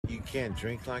You can't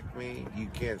drink like me. You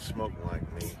can't smoke like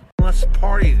me. Let's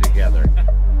party together.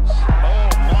 Oh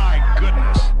my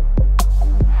goodness.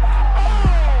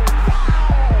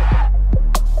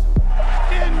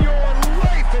 In your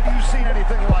life have you seen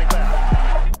anything like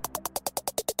that?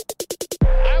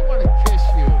 I want to kiss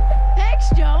you. Thanks,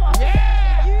 Joe.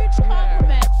 Yeah. Huge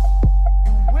compliment.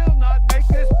 You will not make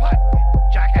this putt,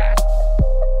 jackass.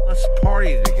 Let's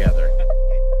party together.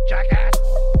 Jackass.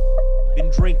 Been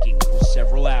drinking for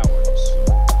several hours.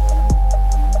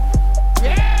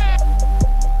 Yeah.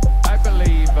 I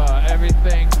believe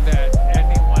everything that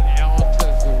anyone else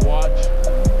has watched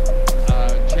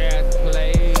Chad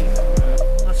play.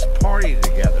 Let's party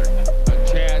together.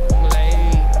 Chad play.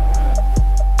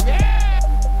 Yeah.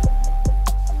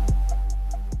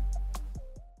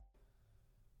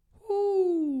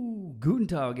 Ooh, Guten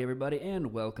Tag, everybody,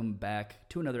 and welcome back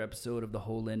to another episode of the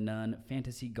Hole in None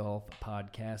Fantasy Golf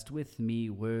Podcast with me,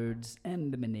 Words,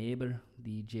 and my neighbor,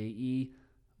 the J.E.,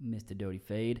 Mr. Doty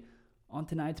Fade. On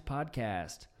tonight's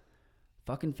podcast,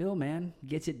 fucking Phil, man,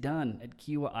 gets it done at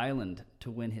Kiawah Island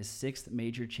to win his 6th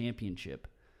major championship.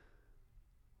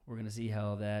 We're going to see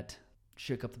how that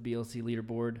shook up the BLC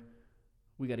leaderboard.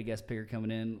 We got a guest picker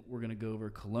coming in. We're going to go over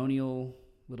Colonial,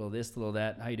 little of this, little of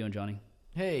that. How you doing, Johnny?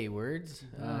 Hey, Words.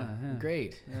 Yeah.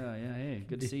 Great. Yeah, hey,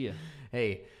 good to see you.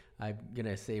 Hey, I'm going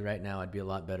to say right now I'd be a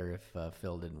lot better if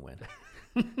Phil didn't win.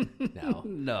 No.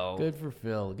 No. Good for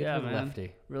Phil. Good Yeah, for the man.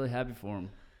 lefty. Really happy for him.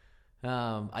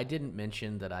 I didn't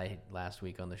mention that last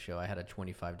week on the show I had a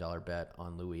 $25 bet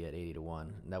on Louis at 80-1.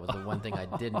 That was the one thing I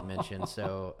didn't mention.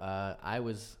 So I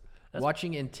was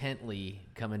watching intently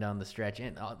coming down the stretch,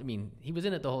 and I mean he was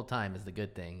in it the whole time is the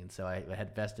good thing. And so I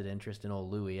had vested interest in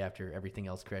old Louis after everything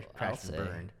else crashed and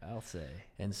burned. I'll say.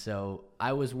 And so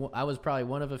I was probably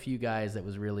one of a few guys that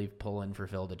was really pulling for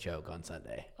Phil to choke on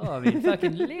Sunday. Oh, I mean,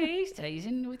 fucking Lee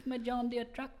Station with my John Deere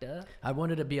tractor. I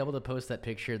wanted to be able to post that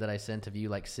picture that I sent of you,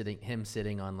 like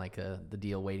sitting on like the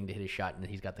deal, waiting to hit his shot, and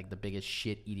he's got like the biggest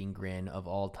shit-eating grin of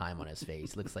all time on his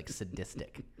face. Looks like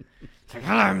sadistic. It's like,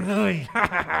 I'm Louis.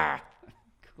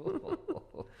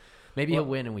 Cool. Maybe he'll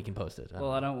win and we can post it.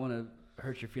 Well, I don't want to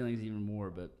hurt your feelings even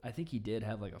more, but I think he did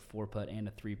have like a 4-putt and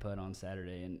a 3-putt on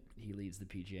Saturday, and he leads the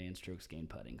PGA in strokes gained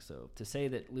putting. So to say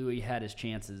that Louis had his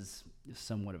chances is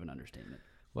somewhat of an understatement.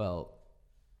 Well,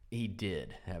 he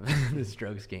did have the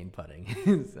strokes gained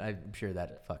putting. I'm sure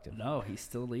that fucked him. No, he's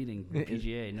still leading the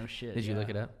PGA. No shit. Did you look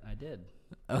it up? I did.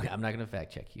 Okay, I'm not going to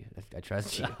fact check you. I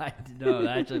trust you. No,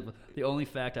 actually, the only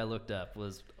fact I looked up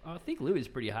was, I think Louis is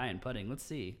pretty high in putting. Let's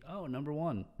see. Oh, number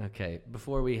 1. Okay,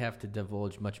 before we have to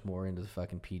divulge much more into the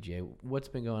fucking PGA, what's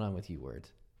been going on with you,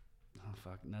 Words? Oh,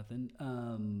 fuck, nothing.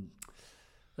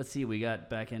 Let's see. We got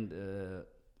back into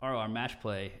our match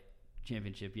play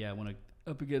championship. Yeah, I went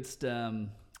up against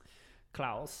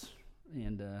Klaus,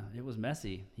 and it was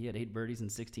messy. He had 8 birdies in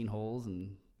 16 holes,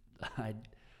 and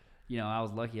I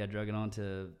was lucky. I drug it on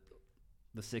to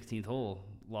the 16th hole,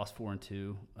 lost 4 and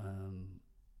 2.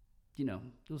 It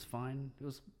was fine. It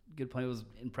was good play. It was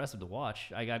impressive to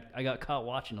watch. I got caught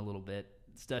watching a little bit,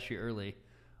 especially early.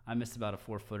 I missed about a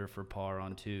 4-footer for par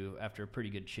on 2 after a pretty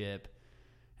good chip,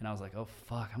 and I was like, "Oh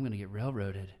fuck, I'm gonna get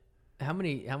railroaded." How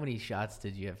many shots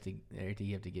did he have to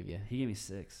give you? He gave me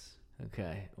 6.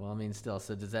 Okay. Well, I mean, still.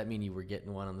 So does that mean you were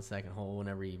getting one on the second hole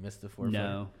whenever you missed the 4-footer?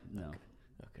 No.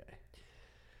 Okay.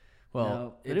 Well,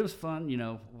 no, but it was fun.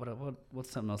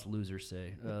 What's something else losers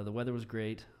say? The weather was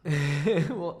great.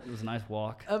 well, It was a nice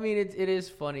walk. I mean, it is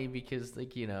funny because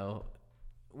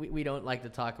we don't like to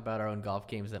talk about our own golf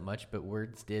games that much, but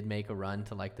Words did make a run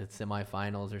to like the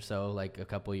semifinals or so, like a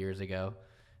couple years ago.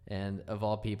 And of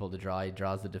all people to draw, he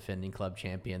draws the defending club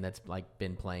champion that's like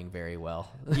been playing very well.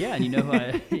 Yeah,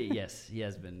 and yes, he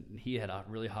has been. He had a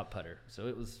really hot putter. So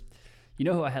it was,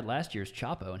 who I had last year's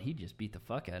Chapo, and he just beat the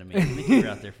fuck out of me. I think you were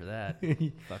out there for that.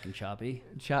 Fucking Choppy.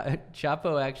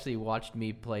 Chapo actually watched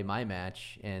me play my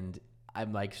match, and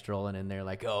I'm like strolling in there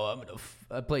like, oh,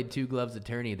 I played 2 gloves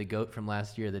attorney, the GOAT from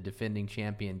last year, the defending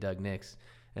champion, Doug Nix.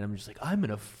 And I'm just like, I'm going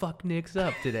to fuck Nix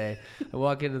up today. I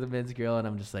walk into the men's grill, and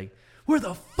I'm just like, where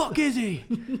the fuck is he?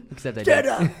 Except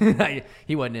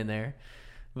he wasn't in there.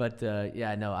 But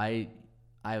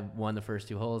I won the first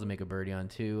 2 holes and make a birdie on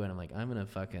 2, and I'm like, I'm gonna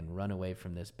fucking run away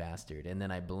from this bastard. And then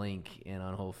I blink, and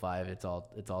on hole 5, it's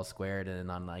all squared, and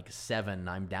then on like 7,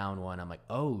 I'm down 1. I'm like,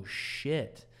 oh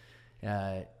shit.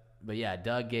 But yeah,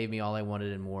 Doug gave me all I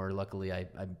wanted and more. Luckily, I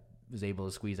was able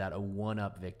to squeeze out a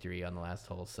 1-up victory on the last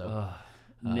hole. So,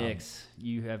 Nix,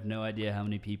 you have no idea how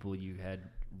many people you had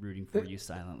rooting for you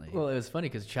silently. Well, it was funny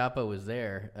because Chapo was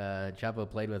there. Chapo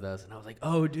played with us, and I was like,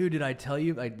 "Oh, dude, did I tell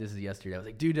you?" This is yesterday. I was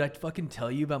like, "Dude, did I fucking tell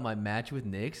you about my match with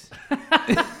Nix?"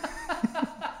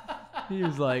 He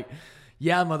was like,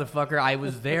 yeah, motherfucker, I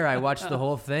was there. I watched the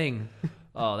whole thing.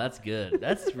 Oh, that's good.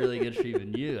 That's really good for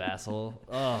even you, asshole.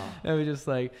 Oh. I was just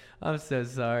like, I'm so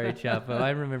sorry, Chapo. I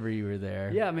remember you were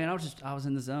there. Yeah, man, I was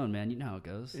in the zone, man. You know how it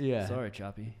goes. Yeah. Sorry,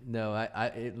 Choppy. No,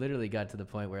 it literally got to the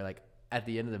point where, like, at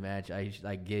the end of the match,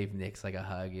 I gave Nix, like, a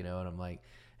hug, you know, and I'm like,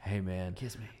 hey, man.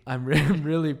 Kiss me. I'm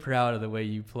really proud of the way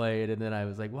you played. And then I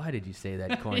was like, why did you say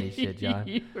that corny shit, John?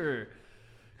 You were...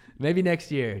 Maybe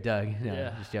next year, Doug. No,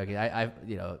 Yeah. just joking.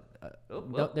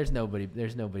 There's nobody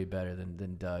better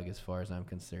than Doug as far as I'm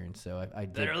concerned. So I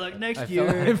did. Better luck next I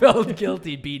year. felt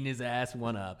guilty beating his ass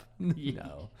one up.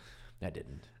 No, I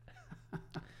didn't.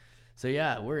 So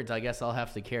yeah, words. I guess I'll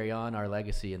have to carry on our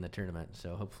legacy in the tournament.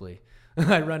 So hopefully,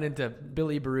 I run into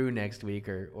Billy Baru next week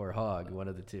or Hogg, one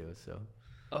of the two. So.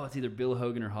 Oh, it's either Bill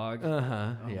Hogan or Hogg. Yeah.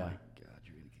 Oh my God,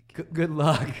 you're gonna get killed. Good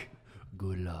luck.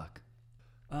 Good luck.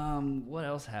 What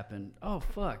else happened? Oh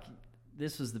fuck,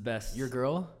 this was the best. Your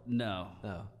girl? No.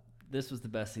 Oh. This was the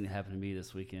best thing that happened to me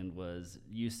this weekend. Was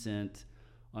you sent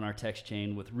on our text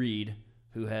chain with Reed,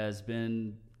 who has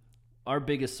been our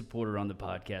biggest supporter on the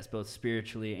podcast, both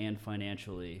spiritually and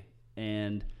financially,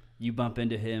 and you bump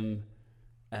into him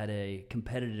at a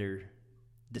competitor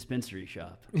dispensary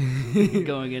shop,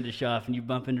 going into shop, and you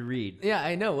bump into Reed. Yeah,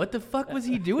 I know. What the fuck was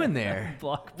he doing there?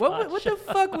 Block What the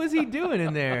fuck was he doing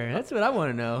in there? That's what I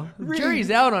want to know. Jury's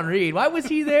out on Reed. Why was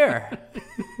he there?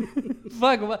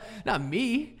 Fuck, not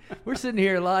me. We're sitting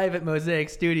here live at Mosaic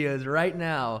Studios right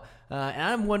now, and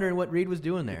I'm wondering what Reed was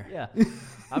doing there. Yeah,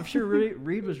 I'm sure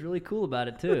Reed was really cool about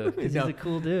it too, because he's a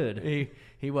cool dude.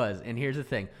 He was. And here's the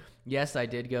thing. Yes, I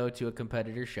did go to a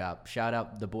competitor shop. Shout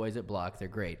out the boys at Block. They're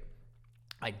great.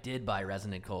 I did buy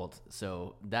Resonant Colt,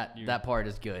 so that part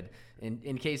is good.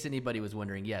 In case anybody was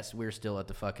wondering, yes, we're still at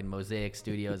the fucking Mosaic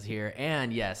Studios here,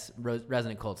 and yes,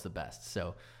 Resonant Colt's the best.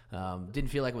 So didn't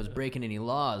feel like I was breaking any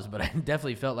laws, but I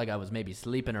definitely felt like I was maybe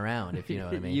sleeping around, if you know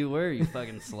what I mean. You were, you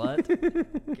fucking slut.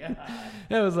 God.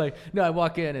 I was like, no, I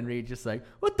walk in and Reed just like,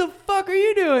 what the fuck are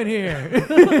you doing here?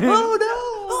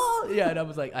 Oh no! Yeah, and I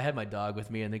was like, I had my dog with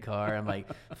me in the car. I'm like,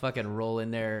 fucking roll in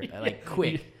there, like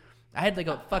quick. I had like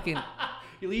a fucking.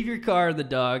 You leave your car, the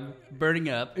dog burning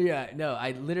up. Yeah, no,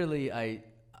 I literally, I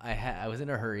was in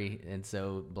a hurry, and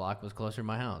so Block was closer to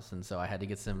my house, and so I had to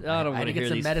get some. I had to get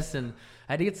some medicine.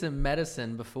 I had to get some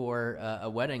medicine before a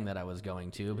wedding that I was going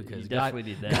to, because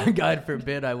God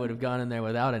forbid I would have gone in there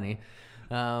without any.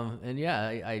 And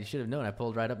yeah, I should have known. I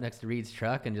pulled right up next to Reed's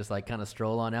truck and just like kind of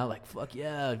stroll on out, like, fuck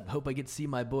yeah, hope I get to see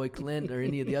my boy Clint or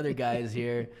any of the other guys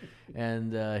here.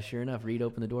 And sure enough, Reed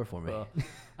opened the door for me. Well,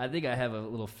 I think I have a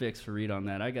little fix for Reed on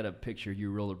that. I got a picture of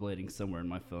you rollerblading somewhere in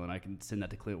my phone. I can send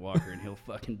that to Clint Walker, and he'll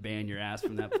fucking ban your ass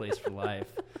from that place for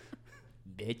life.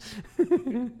 Bitch.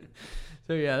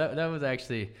 So yeah, that was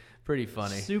actually pretty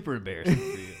funny. Super embarrassing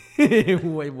for you. It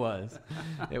was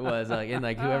like, and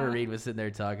like whoever Reed was sitting there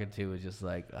talking to was just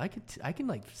like, I can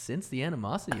like sense the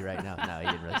animosity right now. No,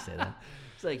 he didn't really say that.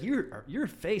 It's like your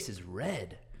face is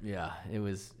red. Yeah, it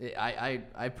was.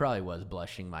 I probably was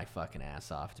blushing my fucking ass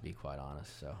off, to be quite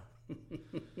honest. So.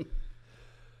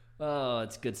 Oh,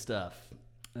 it's good stuff.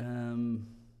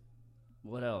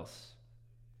 What else?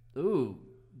 Ooh,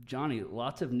 Johnny,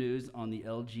 lots of news on the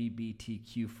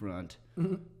LGBTQ front.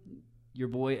 Your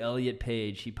boy Elliot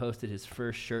Page, he posted his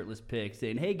first shirtless pic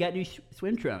saying, "Hey, got new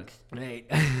swim trunks." Hey,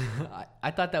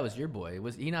 I thought that was your boy.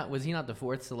 Was he not the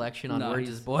fourth selection on No, Words'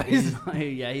 he's Boys?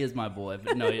 Yeah, he is my boy.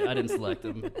 But no, I didn't select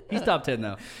him. He's top 10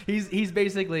 though. He's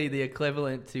basically the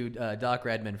equivalent to Doc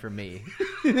Redman for me.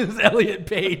 It's Elliot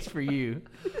Page for you.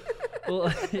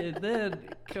 Well, then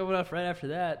coming off right after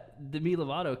that, Demi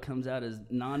Lovato comes out as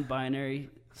non-binary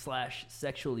 /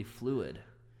 sexually fluid,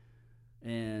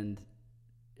 and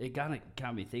it got me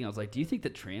thinking. I was like, do you think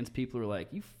that trans people are like,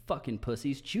 you fucking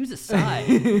pussies, choose a side?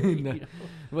 No. You know?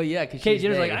 Well, yeah, because Kate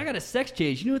Jenner's like, I got a sex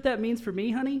change. You know what that means for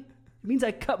me, honey? It means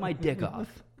I cut my dick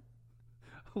off.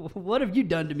 What have you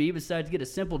done to me besides get a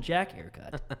simple Jack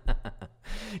haircut?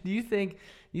 Do you think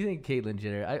Caitlyn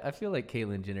Jenner? I feel like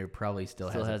Caitlyn Jenner probably still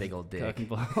has a big old dick. Cock and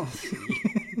balls.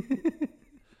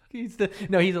 He's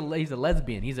a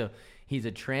lesbian. He's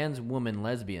a trans woman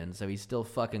lesbian, so he's still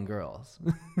fucking girls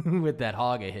with that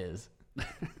hog of his.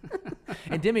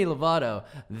 And Demi Lovato,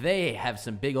 they have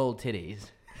some big old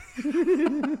titties.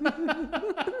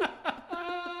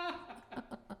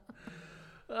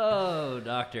 Oh,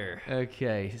 doctor.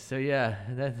 Okay, so yeah,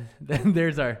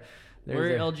 there's our.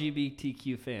 We're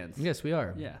LGBTQ fans. Yes, we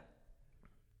are. Yeah.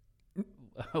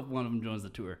 I hope one of them joins the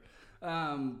tour.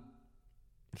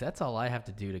 If that's all I have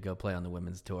to do to go play on the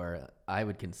women's tour, I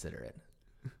would consider it.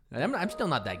 I'm still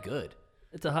not that good.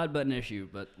 It's a hot button issue,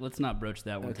 but let's not broach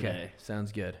that one today.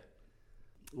 Sounds good.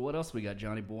 What else we got,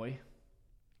 Johnny boy?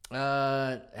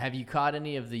 Have you caught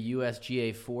any of the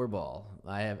USGA 4-ball?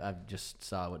 I've just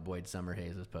saw what Boyd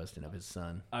Summerhays was posting of his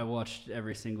son. I watched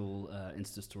every single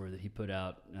Insta story that he put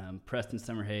out. Preston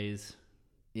Summerhays.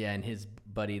 Yeah, and his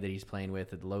buddy that he's playing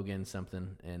with at Logan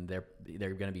something, and they're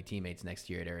going to be teammates next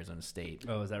year at Arizona State.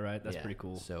 Oh, is that right? That's Yeah, pretty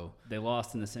cool. so they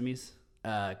lost in the semis?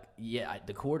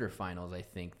 the quarterfinals, I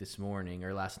think, this morning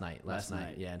or last night. Last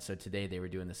night. Yeah, and so today they were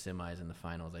doing the semis and the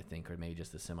finals, I think, or maybe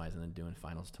just the semis and then doing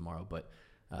finals tomorrow. But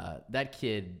that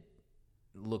kid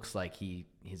looks like he's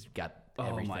got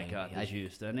everything. Oh, my God, the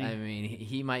juice, doesn't he? I mean,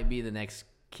 he might be the next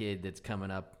kid that's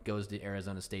coming up, goes to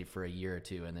Arizona State for a year or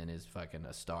two, and then is fucking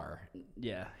a star.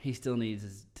 Yeah, he still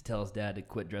needs to tell his dad to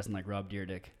quit dressing like Rob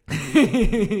Dyrdek.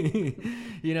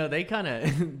 You know, they kind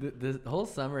of the whole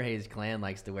Summerhays clan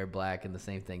likes to wear black, and the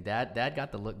same thing. Dad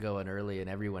got the look going early, and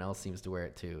everyone else seems to wear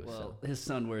it too. Well, his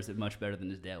son wears it much better than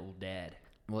his dad.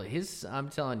 Well, I'm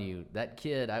telling you, that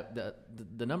kid,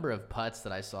 the number of putts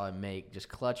that I saw him make, just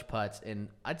clutch putts, and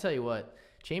I tell you what,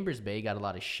 Chambers Bay got a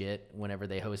lot of shit whenever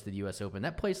they hosted the U.S. Open.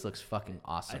 That place looks fucking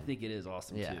awesome. I think it is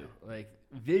awesome Yeah. too. Like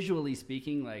visually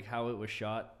speaking, like how it was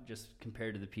shot, just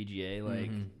compared to the PGA.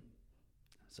 Like,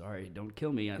 sorry, don't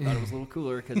kill me. I thought it was a little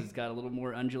cooler because it's got a little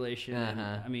more undulation. And,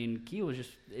 I mean, Kiel was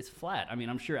it's flat. I mean,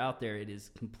 I'm sure out there it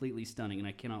is completely stunning, and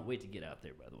I cannot wait to get out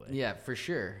there. By the way. Yeah, for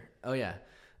sure. Oh yeah.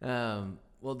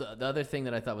 Well, the other thing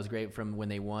that I thought was great from when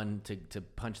they won to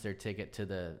punch their ticket to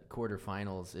the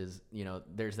quarterfinals is, you know,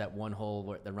 there's that one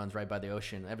hole that runs right by the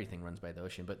ocean. Everything runs by the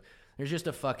ocean, but there's just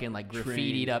a fucking like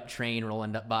graffitied up train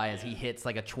rolling up by as he hits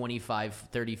like a 25,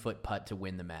 30 foot putt to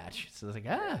win the match. So it's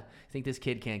like, think this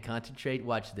kid can't concentrate?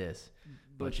 Watch this.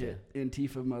 Bunch of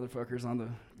Antifa motherfuckers on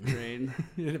the train.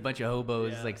 A bunch of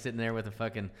hobos like sitting there with a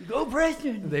fucking Go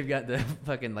Preston! They've got the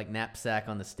fucking like knapsack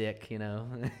on the stick, you know,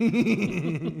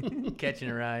 catching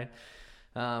a ride.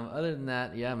 Other than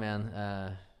that, yeah,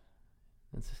 man,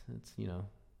 it's you know,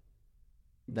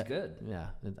 That's good. Yeah,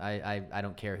 I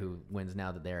don't care who wins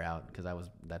now that they're out because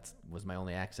that was my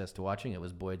only access to watching. It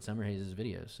was Boyd Summerhays'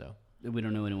 videos. So We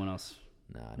don't know anyone else.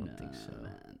 no, I don't think so.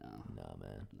 Man, No,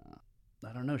 man.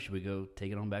 I don't know. Should we go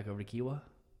take it on back over to Kiwa?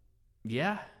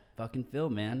 Yeah. Fucking Phil,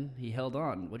 man, he held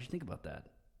on. What'd you think about that?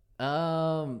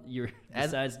 You're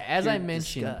As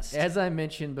I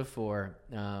mentioned before,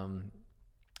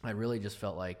 I really just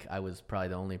felt like I was probably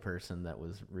the only person that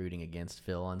was rooting against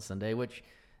Phil on Sunday, which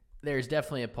there's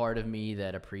definitely a part of me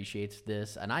that appreciates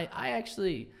this. And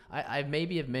I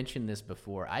maybe have mentioned this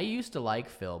before. I used to like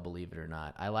Phil, believe it or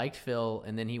not. I liked Phil,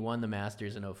 and then he won the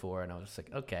Masters in 2004, and I was just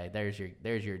like, okay, there's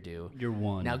your due. You're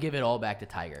one. Now give it all back to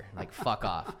Tiger. Like, fuck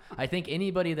off. I think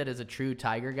anybody that is a true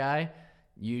Tiger guy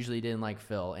usually didn't like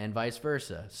Phil, and vice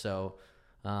versa. So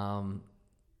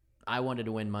I wanted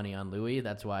to win money on Louis.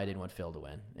 That's why I didn't want Phil to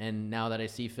win. And now that I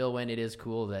see Phil win, it is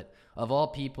cool that of all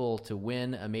people to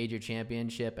win a major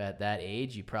championship at that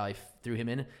age, you probably threw him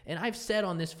in. And I've said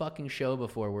on this fucking show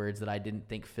before words that I didn't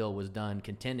think Phil was done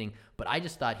contending, but I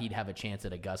just thought he'd have a chance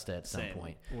at Augusta at some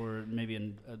point. Or maybe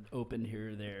an Open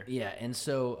here or there. Yeah, and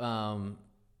so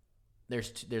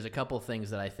there's a couple things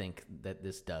that I think that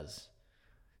this does.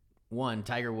 One,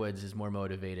 Tiger Woods is more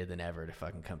motivated than ever to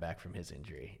fucking come back from his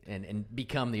injury and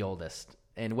become the oldest.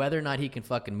 And whether or not he can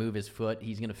fucking move his foot,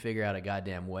 he's going to figure out a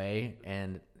goddamn way.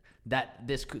 And that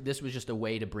this was just a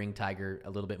way to bring Tiger a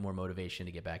little bit more motivation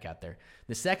to get back out there.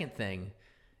 The second thing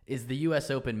is the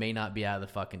U.S. Open may not be out of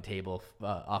the fucking table,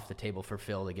 off the table for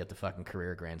Phil to get the fucking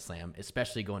career Grand Slam,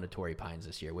 especially going to Torrey Pines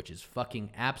this year, which is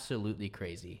fucking absolutely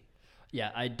crazy.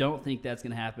 Yeah, I don't think that's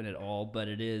going to happen at all, but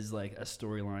it is like a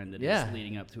storyline that is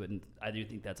leading up to it, and I do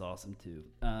think that's awesome too.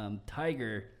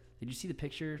 Tiger, did you see the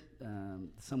picture?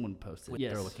 Someone posted. With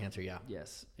throat cancer, yeah.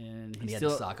 Yes, and he had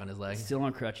still, the sock on his leg. Still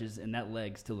on crutches, and that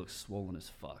leg still looks swollen as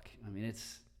fuck. I mean,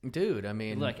 it's... Dude, I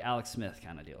mean... like Alex Smith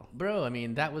kind of deal. Bro, I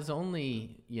mean, that was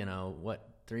only,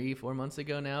 3-4 months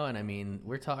ago now, and I mean,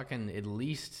 we're talking at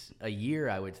least a year,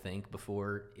 I would think,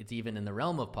 before it's even in the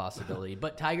realm of possibility.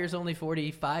 But Tiger's only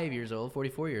 44 years old.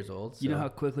 So. You know how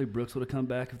quickly Brooks would have come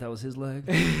back if that was his leg?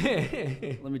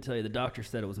 Let me tell you, the doctor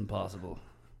said it was impossible.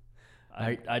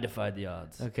 I defied the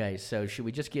odds. Okay, so should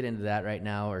we just get into that right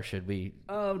now, or should we?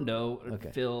 Oh, no. Okay.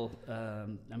 Phil,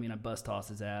 I bust tossed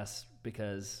his ass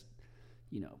because,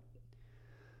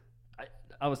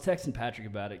 I was texting Patrick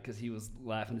about it because he was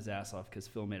laughing his ass off because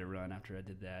Phil made a run after I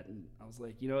did that. And I was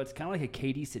like, it's kind of like a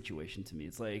KD situation to me.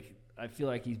 It's like, I feel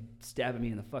like he's stabbing me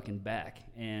in the fucking back.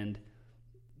 And,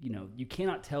 you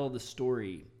cannot tell the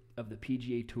story of the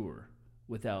PGA Tour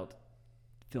without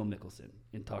Phil Mickelson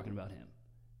and talking about him.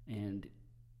 And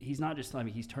he's not just, I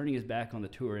mean, he's turning his back on the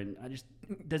tour, and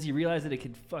does he realize that it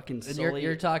could fucking And sully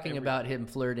you're talking about him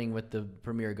flirting with the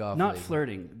Premier Golf Not League.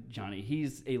 flirting, Johnny.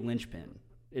 He's a linchpin.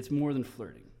 It's more than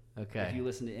flirting. Okay. If you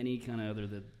listen to any kind of other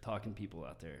the talking people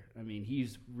out there, I mean,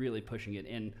 he's really pushing it.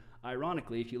 And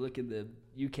ironically, if you look at the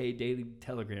UK Daily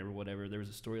Telegram or whatever, there was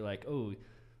a story like, oh,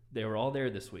 they were all there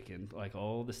this weekend, like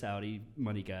all the Saudi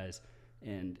money guys,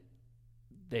 and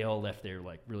they all left there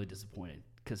like really disappointed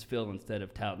because Phil, instead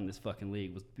of touting this fucking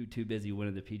league, was too busy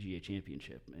winning the PGA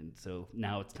Championship. And so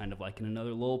now it's kind of like in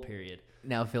another lull period.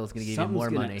 Now Phil's going to give you more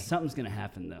money. Something's going to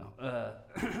happen, though.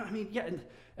 I mean, yeah, and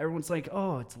everyone's like,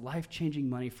 oh, it's life-changing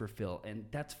money for Phil, and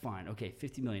that's fine. Okay,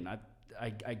 $50 million, I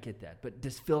get that. But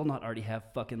does Phil not already have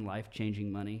fucking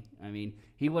life-changing money? I mean,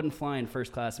 he wasn't flying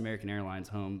first-class American Airlines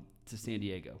home to San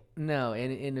Diego. No,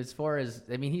 and as far as,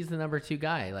 I mean, he's the number 2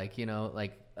 guy, like, you know,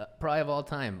 like probably of all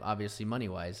time, obviously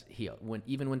money-wise.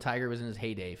 Even when Tiger was in his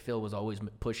heyday, Phil was always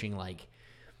pushing like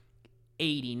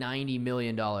 $80-90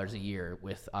 million a year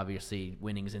with obviously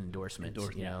winnings and endorsements,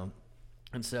 you know.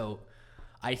 And so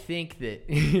I think that,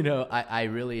 you know, I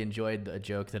really enjoyed a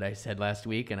joke that I said last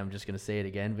week, and I'm just going to say it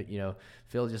again, but, you know,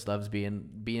 Phil just loves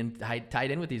being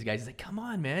tied in with these guys. He's like, come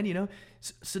on, man, you know,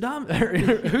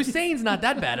 Hussein's not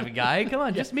that bad of a guy. Come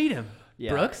on, just meet him.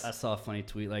 Yeah, Brooks? I saw a funny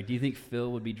tweet. Like, do you think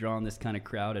Phil would be drawing this kind of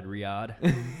crowd at Riyadh?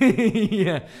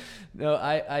 Yeah. No,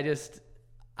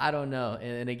 I don't know.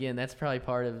 And again, that's probably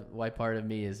part of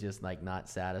me is just like not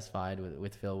satisfied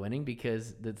with Phil winning,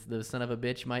 because the son of a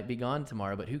bitch might be gone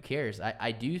tomorrow, but who cares?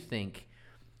 I do think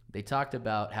they talked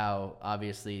about how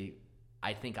obviously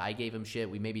I think I gave him shit.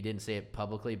 We maybe didn't say it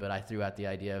publicly, but I threw out the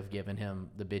idea of giving him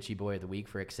the bitchy boy of the week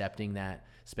for accepting that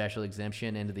special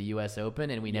exemption into the U.S. Open,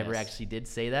 and we never actually did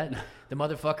say that. The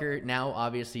motherfucker now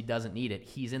obviously doesn't need it.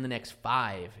 He's in the next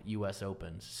 5 U.S.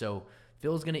 Opens. So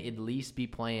Phil's going to at least be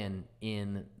playing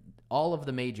in all of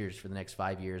the majors for the next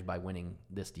 5 years by winning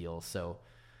this deal. So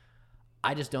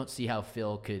I just don't see how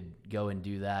Phil could go and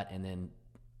do that. And then,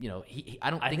 you know,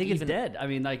 I think it's dead. I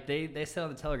mean, like they said on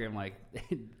the Telegram, like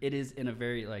it is in a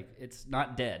very, like, it's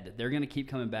not dead. They're going to keep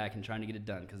coming back and trying to get it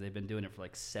done because they've been doing it for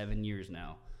like 7 years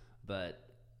now. But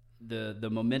the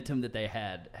momentum that they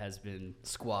had has been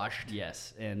squashed.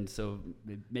 Yes. And so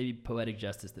maybe poetic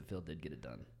justice that Phil did get it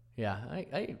done. Yeah,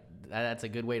 I that's a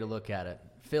good way to look at it.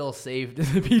 Phil saved the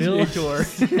PGA Tour.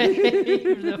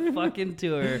 Saved the fucking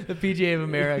tour. The PGA of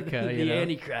America. The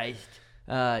Antichrist.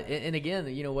 And again,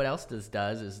 you know, what else this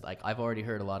does is, like, I've already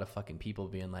heard a lot of fucking people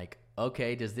being like,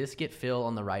 okay, does this get Phil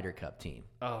on the Ryder Cup team?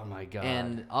 Oh, my God.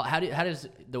 And how does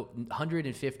the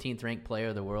 115th ranked player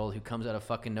of the world who comes out of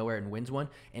fucking nowhere and wins one,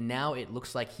 and now it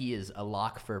looks like he is a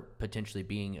lock for potentially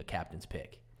being a captain's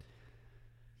pick?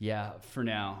 Yeah, for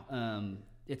now.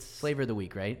 It's flavor of the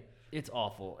week, right? It's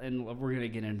awful, and we're going to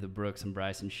get into the Brooks and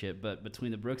Bryson shit, but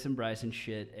between the Brooks and Bryson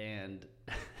shit and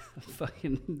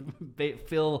fucking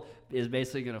Phil is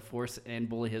basically going to force and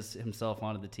bully himself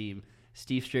onto the team,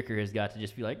 Steve Stricker has got to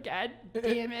just be like, God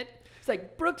damn it. It's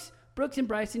like, Brooks and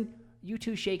Bryson, you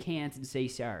two shake hands and say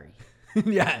sorry.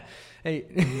 Yeah. Hey,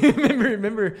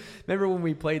 remember when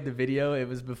we played the video? It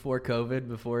was before COVID,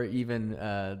 before even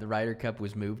the Ryder Cup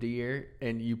was moved a year,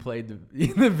 and you played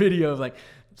the video of like,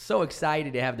 so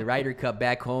excited to have the Ryder Cup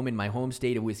back home in my home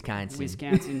state of Wisconsin.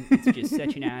 It's just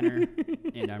such an honor,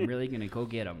 and I'm really gonna go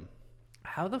get them.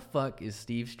 How the fuck is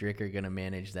Steve Stricker gonna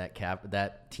manage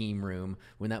that team room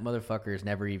when that motherfucker has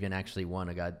never even actually won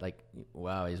a guy? Like,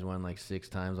 wow, he's won like 6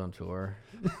 times on tour.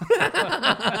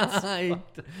 How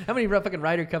many fucking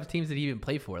Ryder Cup teams did he even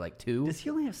play for? Like 2? Does he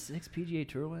only have 6 PGA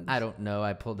Tour wins? I don't know.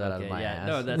 I pulled that out of my ass.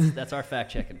 No, that's our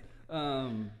fact checking.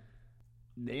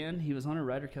 Man, he was on a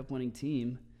Ryder Cup winning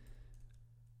team.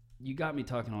 You got me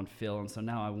talking on Phil, and so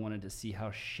now I wanted to see how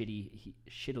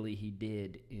shittily he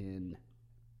did in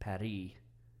Paris.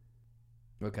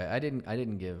 Okay, I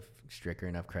didn't give Stricker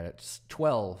enough credit. Just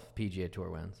 12 PGA Tour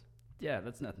wins. Yeah,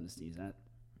 that's nothing to sneeze at.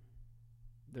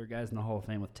 There are guys in the Hall of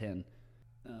Fame with 10.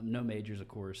 No majors, of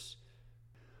course.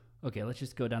 Okay, let's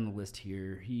just go down the list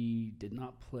here. He did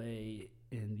not play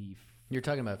in the You're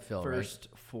talking about Phil, first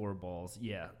right? 4 balls.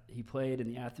 Yeah, he played in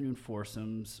the afternoon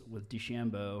foursomes with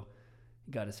DeChambeau.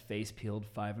 He got his face peeled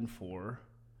 5 and 4.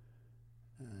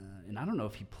 And I don't know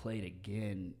if he played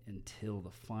again until the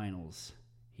finals.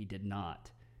 He did not.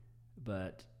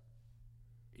 But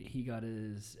he got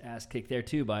his ass kicked there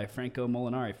too by Franco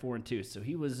Molinari, 4 and 2. So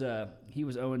he was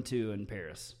 0 and 2 in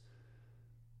Paris.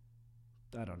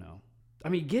 I don't know. I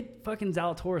mean, get fucking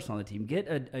Zalatoris on the team.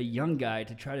 Get a young guy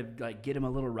to try to like get him a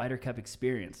little Ryder Cup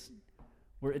experience.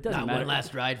 It doesn't Not matter. one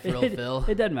last ride for old Phil.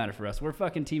 It doesn't matter for us. We're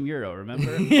fucking Team Euro,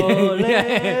 remember? Ole,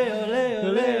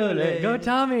 ole. Go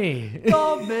Tommy.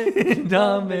 Tommy.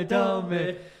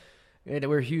 Tommy. And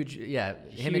we're huge. Yeah,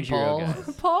 him Huge and Paul. Euro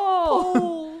guys.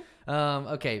 Paul.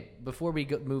 Okay, before we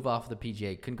move off the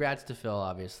PGA, congrats to Phil,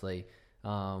 obviously.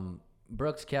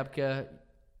 Brooks Koepka,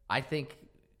 I think,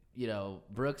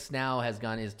 Brooks now has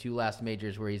gone his 2 last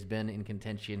majors where he's been in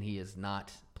contention. He has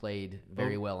not played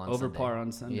very well on over Sunday. par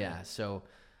on Sunday. Yeah, so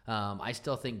I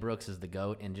still think Brooks is the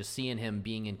GOAT, and just seeing him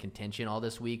being in contention all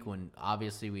this week when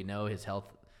obviously we know his health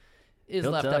is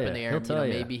He'll left tell up you. in the air. He'll tell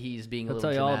you. Maybe he's being a He'll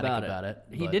little tell you all dramatic about it.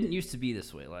 He but- didn't used to be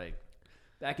this way. Like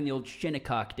back in the old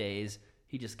Shinnecock days,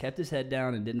 he just kept his head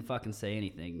down and didn't fucking say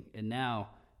anything. And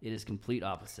now it is complete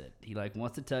opposite. He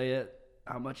wants to tell you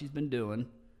how much he's been doing,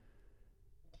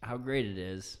 how great it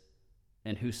is,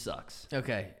 and who sucks.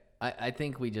 Okay, I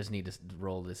think we just need to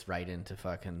roll this right into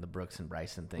fucking the Brooks and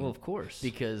Bryson thing. Well, of course.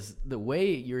 Because the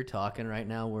way you're talking right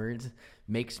now, words,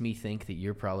 makes me think that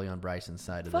you're probably on Bryson's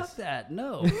side of Fuck this. that.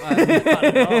 No. I'm not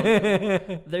at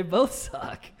all. They both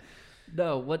suck.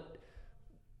 No,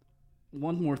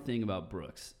 one more thing about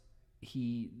Brooks.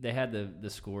 They had the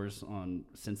scores on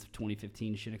since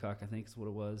 2015 Shinnecock, I think is what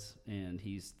it was, and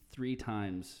he has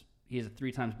a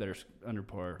 3 times better under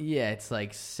par. Yeah, it's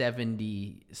like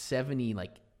 70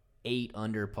 like 8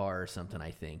 under par or something,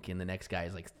 I think, and the next guy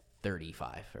is like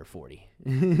 35 or 40.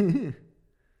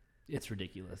 It's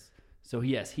ridiculous. So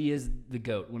yes, he is the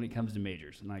GOAT when it comes to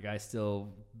majors, and I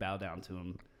still bow down to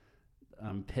him.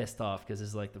 I'm pissed off because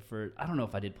it's like the first. I don't know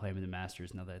if I did play him in the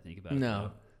Masters. Now that I think about it,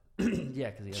 No.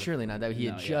 Yeah, because Surely not. That he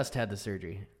had just had the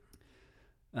surgery.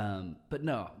 But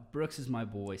no, Brooks is my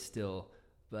boy still.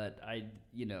 But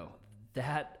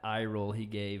that eye roll he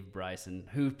gave Bryson,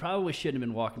 who probably shouldn't have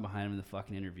been walking behind him in the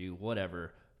fucking interview,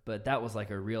 whatever. But that was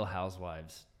like a Real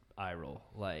Housewives eye roll.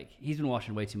 Like he's been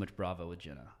watching way too much Bravo with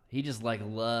Jenna. He just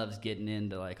loves getting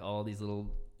into all these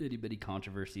little itty bitty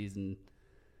controversies and.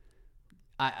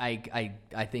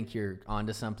 I think you're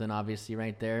onto something, obviously,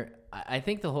 right there. I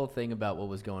think the whole thing about what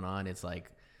was going on, it's I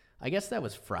guess that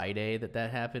was Friday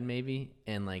that happened, maybe,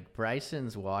 and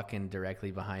Bryson's walking directly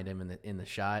behind him in the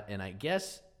shot, and I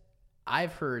guess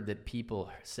I've heard that people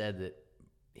said that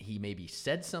he maybe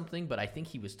said something, but I think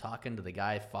he was talking to the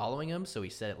guy following him, so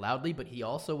he said it loudly, but he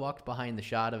also walked behind the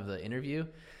shot of the interview,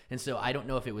 and so I don't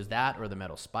know if it was that or the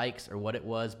metal spikes or what it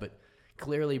was, but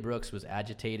clearly Brooks was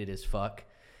agitated as fuck.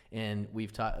 And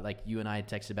we've talked, you and I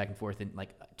texted back and forth, and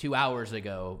 2 hours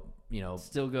ago,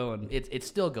 Still going. it's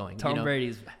still going. Tom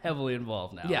Brady's heavily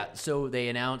involved now. Yeah, so they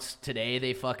announced today.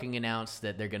 They fucking announced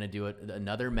that they're going to do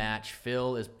another match.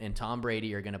 Phil and Tom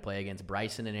Brady are going to play against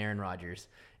Bryson and Aaron Rodgers.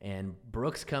 And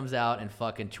Brooks comes out and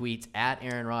fucking tweets at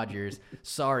Aaron Rodgers,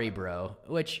 "Sorry, bro,"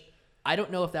 which. I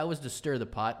don't know if that was to stir the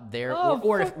pot there,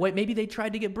 or if maybe they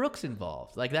tried to get Brooks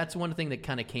involved. That's one thing that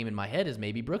kind of came in my head is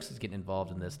maybe Brooks is getting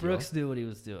involved in this deal. Brooks knew what he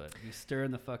was doing. He was stirring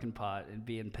the fucking pot and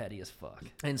being petty as fuck.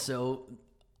 And so,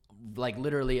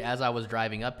 literally, as I was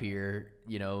driving up here,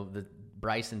 the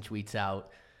Bryson tweets out,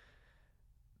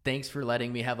 "Thanks for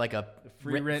letting me have a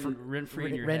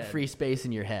rent-free space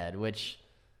in your head," which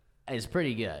is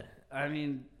pretty good. I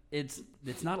mean, it's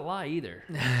not a lie either.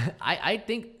 I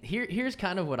think here's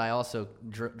kind of what I also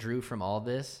drew from all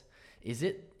this. Is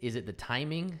it the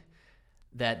timing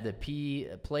that the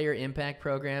player impact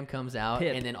program comes out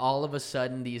PIP. and then all of a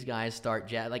sudden these guys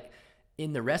start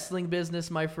in the wrestling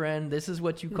business, my friend, this is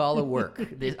what you call a work.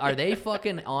 Are they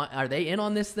are they in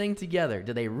on this thing together?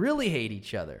 Do they really hate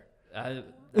each other?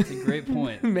 That's a great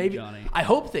point, Maybe. Johnny. I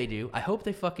hope they do. I hope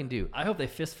they fucking do. I hope they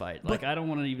fist fight. I don't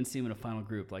want to even see them in a final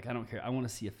group. I don't care. I want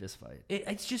to see a fist fight.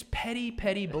 It's just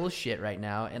petty bullshit right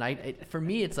now. And for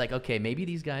me, it's okay, maybe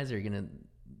these guys are going to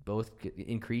both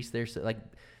increase their...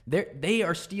 They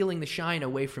are stealing the shine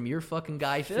away from your fucking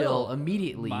guy, Phil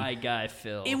immediately. My guy,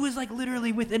 Phil. It was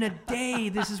literally within a day,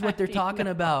 this is what they're talking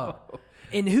about.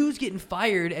 And who's getting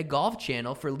fired at Golf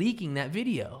Channel for leaking that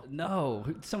video? No,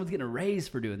 someone's getting a raise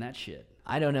for doing that shit.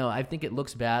 I don't know. I think it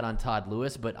looks bad on Todd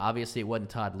Lewis, but obviously it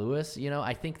wasn't Todd Lewis.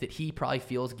 I think that he probably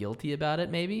feels guilty about it,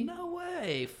 maybe. No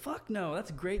way. Fuck no.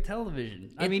 That's great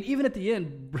television. I mean, even at the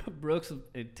end, Brooks,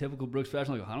 a typical Brooks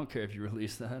fashion, I don't care if you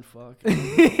release that. Fuck.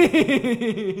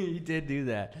 He did do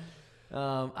that.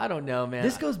 I don't know, man.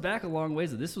 This goes back a long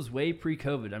ways. This was way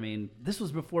pre-COVID. I mean, this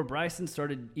was before Bryson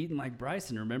started eating like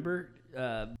Bryson. Remember?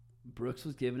 Brooks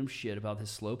was giving him shit about his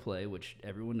slow play, which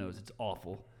everyone knows it's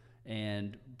awful.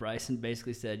 And Bryson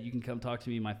basically said, "You can come talk to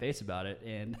me in my face about it."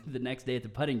 And the next day at the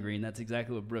putting green, that's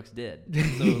exactly what Brooks did.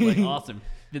 So it was like awesome.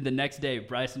 Then the next day,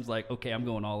 Bryson's like, "Okay, I'm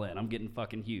going all in. I'm getting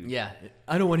fucking huge." Yeah,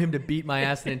 I don't want him to beat my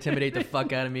ass and intimidate the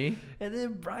fuck out of me. And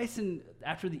then Bryson,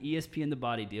 after the ESPN the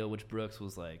body deal, which Brooks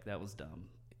was like, that was dumb.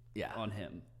 Yeah. On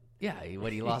him. Yeah,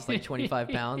 he lost like 25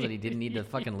 pounds and he didn't need to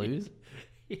fucking lose?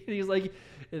 He's like,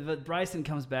 but Bryson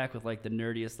comes back with like the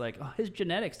nerdiest, like, oh, his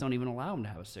genetics don't even allow him to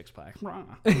have a six-pack.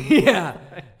 Yeah.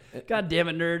 God damn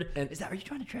it, nerd. Are you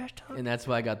trying to trash talk? And that's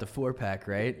why I got the 4-pack,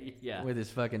 right? Yeah. With his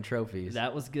fucking trophies.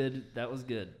 That was good.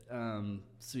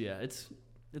 So yeah, it's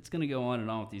going to go on and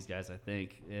on with these guys, I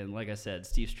think. And like I said,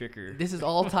 Steve Stricker. This is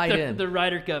all tied in. The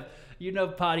Ryder Cup.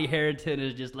 Potty Harrington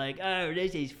is just like, oh,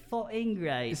 this is fucking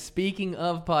great. Speaking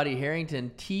of Potty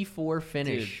Harrington, T4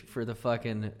 finish for the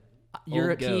fucking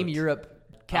Team Europe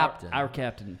captain. Our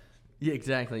captain. Yeah,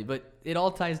 exactly. But it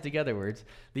all ties together, words.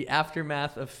 The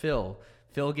aftermath of Phil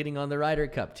getting on the Ryder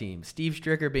Cup team. Steve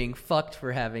Stricker being fucked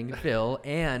for having Phil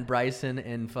and Bryson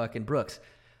and fucking Brooks.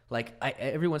 Like,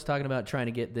 everyone's talking about trying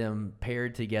to get them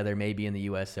paired together maybe in the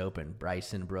U.S. Open,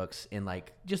 Bryson, Brooks, and,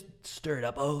 like, just stir it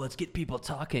up. Oh, let's get people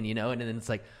talking, And then it's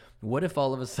like, what if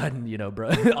all of a sudden, bro?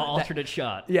 Alternate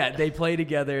shot. Yeah, they play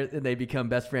together and they become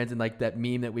best friends. And, like, that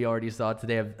meme that we already saw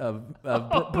today of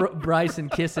Bryson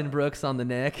kissing Brooks on the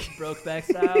neck. Brokeback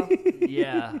style?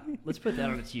 Yeah. Let's put that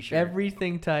on a T-shirt.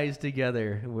 Everything ties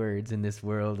together, words, in this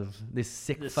world of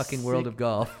this fucking world of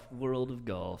golf. World of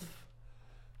golf.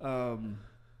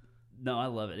 No, I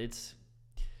love it.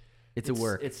 It's a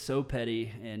work. It's so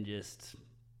petty and just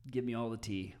give me all the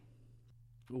tea.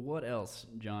 What else,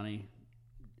 Johnny?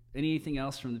 Anything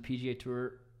else from the PGA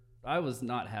Tour? I was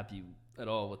not happy at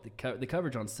all with the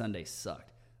coverage on Sunday.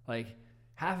 Sucked. Like,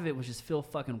 half of it was just Phil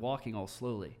fucking walking all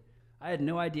slowly. I had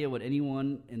no idea what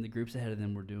anyone in the groups ahead of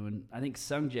them were doing. I think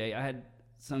I had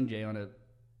Sung Jae on a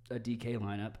DK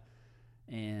lineup.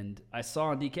 And I saw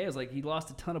on DK, I was like, he lost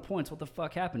a ton of points. What the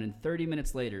fuck happened? And 30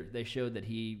 minutes later, they showed that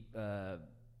he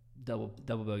double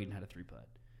bogeyed and had a 3-putt.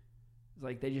 It's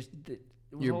like it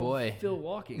was your all boy Phil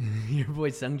walking. Your boy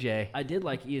Sung Jae. I did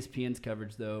like ESPN's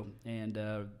coverage though, and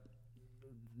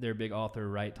their big author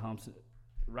Wright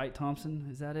Thompson,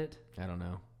 is that it? I don't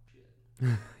know.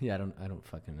 Yeah, I don't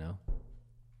fucking know.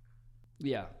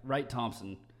 Yeah, Wright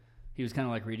Thompson. He was kind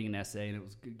of like reading an essay, and it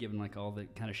was giving like all the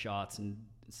kind of shots and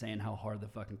saying how hard the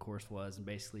fucking course was, and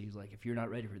basically he was like, if you're not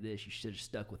ready for this, you should have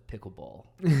stuck with pickleball.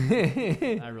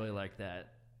 I really liked that.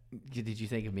 Did you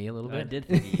think of me a little bit? I did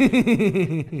think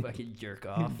of you. Fucking jerk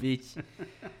off. Bitch.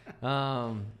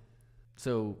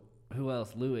 So who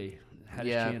else? Louis had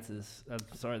his chances. I'm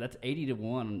sorry, that's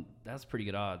 80-1. That's pretty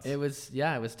good odds. It was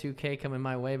 2K coming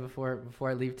my way before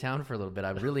I leave town for a little bit. I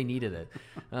really needed it.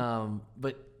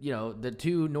 But the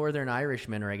two Northern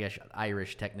Irishmen, or I guess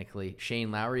Irish technically,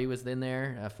 Shane Lowry was in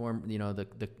there,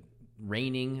 the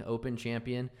reigning Open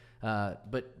champion.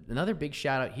 But another big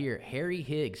shout out here, Harry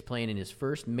Higgs playing in his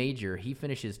first major. He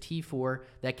finishes T4.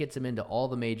 That gets him into all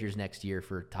the majors next year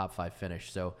for top 5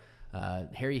 finish. So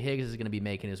Harry Higgs is going to be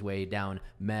making his way down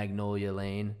Magnolia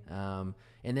Lane. And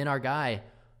then our guy,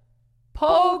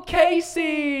 Paul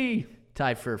Casey,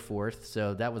 tied for 4th.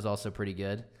 So that was also pretty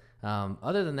good.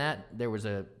 Other than that, there was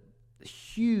a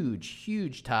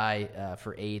huge tie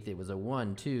for 8th. It was a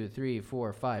 1, 2, 3,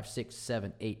 4, 5, 6,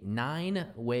 7, 8,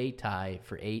 9-way tie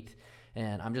for 8th.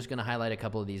 And I'm just going to highlight a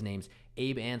couple of these names.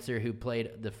 Abe Answer, who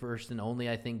played the first and only,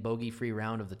 I think, bogey-free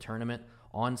round of the tournament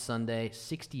on Sunday,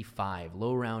 65,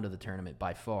 low round of the tournament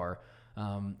by far.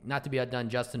 Not to be outdone,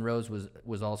 Justin Rose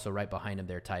was also right behind him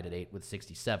there, tied at 8 with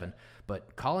 67.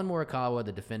 But Colin Morikawa,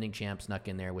 the defending champ, snuck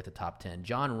in there with the top 10.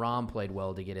 John Rahm played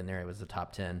well to get in there. It was the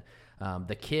top 10.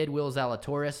 The kid, Will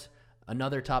Zalatoris,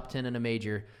 another top 10 in a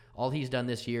major. All he's done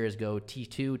this year is go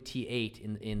T2,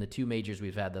 T8 in the 2 majors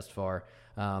we've had thus far.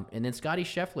 And then Scotty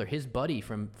Scheffler, his buddy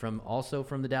from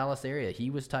the Dallas area,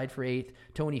 he was tied for 8th.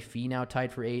 Tony Finau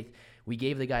tied for 8th. We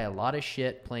gave the guy a lot of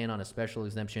shit playing on a special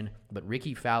exemption, but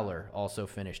Ricky Fowler also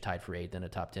finished tied for 8th in a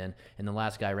top 10. And the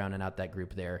last guy rounding out that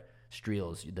group there,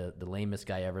 Streels, the lamest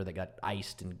guy ever that got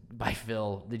iced by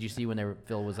Phil. Did you see when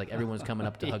Phil was like, everyone was coming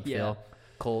up to hug Phil?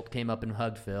 Colt came up and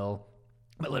hugged Phil.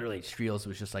 But literally, Streels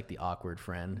was just like the awkward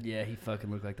friend. Yeah, he fucking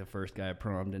looked like the first guy at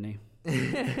prom, didn't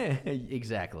he?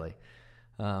 Exactly.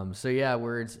 So yeah,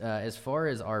 words. As far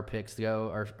as our picks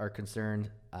go are concerned,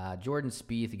 Jordan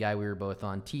Spieth, the guy we were both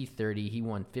on, T30, he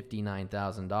won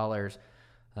 $59,000.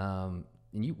 And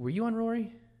were you on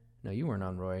Rory? No, you weren't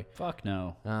on Rory. Fuck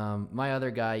no. My other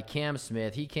guy, Cam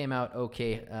Smith, he came out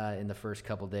okay in the first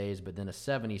couple days, but then a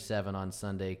 77 on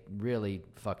Sunday really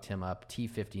fucked him up.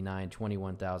 T59,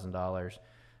 $21,000.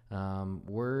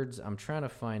 Words, I'm trying to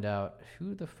find out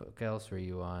who the fuck else were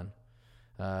you on.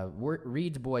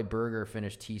 Reed's boy Berger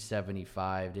finished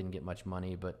T75, didn't get much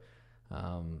money, but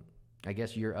I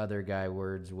guess your other guy,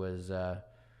 Words, was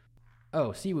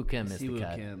Siwoo Kim missed the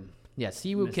cut. Yeah,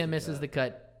 Siwoo Kim misses the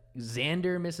cut.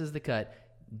 Xander misses the cut.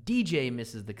 DJ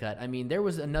misses the cut. I mean, there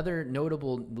was another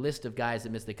notable list of guys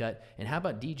that missed the cut. And how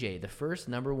about DJ, the first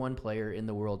number one player in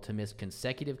the world to miss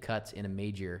consecutive cuts in a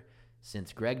major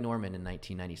since Greg Norman in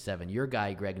 1997. Your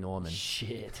guy, Greg Norman.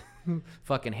 Shit.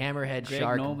 Fucking hammerhead Greg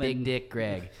shark, Norman. big dick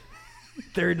Greg.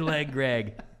 Third leg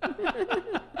Greg.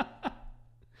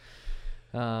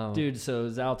 Dude, so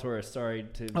Zalatoris, sorry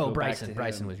to go back Bryson. to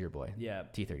Bryson him. was your boy. Yeah.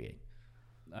 T38.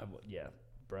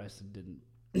 Bryson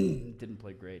didn't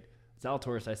play great.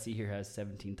 Zalatoris, I see here, has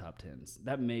 17 top 10s.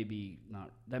 That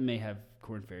may have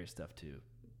Corn Ferry stuff too.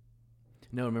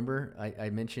 No, remember I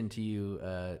mentioned to you.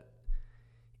 That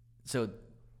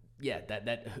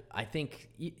I think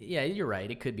you're right.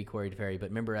 It could be Corey Ferry, but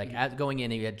remember, as going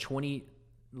in, he had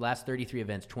last 33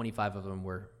 events. 25 of them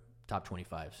were top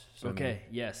 25s. So Okay,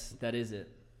 yes, that is it.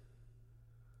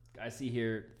 I see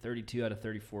here 32 out of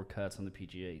 34 cuts on the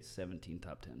PGA, 17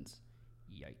 top 10s.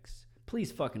 Yikes.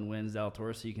 Please fucking win,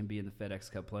 Zalatoris, so you can be in the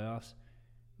FedEx Cup playoffs.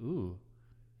 Ooh.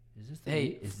 Is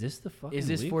this the fucking Is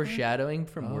this week, foreshadowing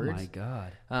from man? Words? Oh, my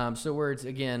God. So Words,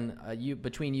 again,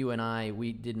 between you and I,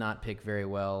 we did not pick very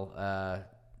well.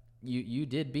 You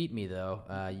did beat me, though.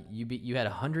 You had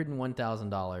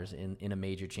 $101,000 in a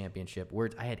major championship.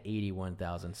 Words, I had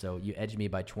 $81,000, so you edged me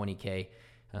by $20K.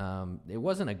 It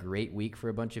wasn't a great week for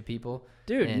a bunch of people.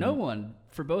 Dude, no one.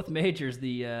 For both majors,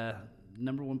 the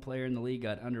number one player in the league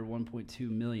got under 1.2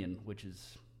 million, which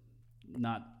is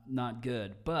not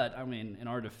good. But, I mean, in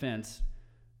our defense,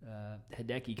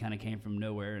 Hideki kind of came from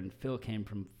nowhere, and Phil came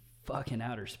from fucking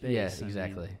outer space. Yes, I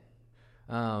exactly. mean,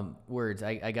 Words,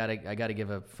 I gotta give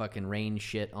a fucking rain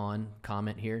shit on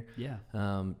comment here. Yeah.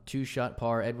 2-shot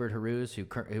par. Edward Haruz,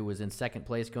 who was in second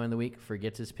place going the week,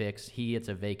 forgets his picks. He gets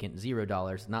a vacant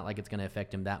 $0. Not like it's gonna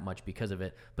affect him that much because of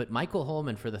it. But Michael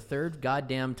Holman, for the third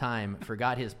goddamn time,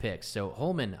 forgot his picks. So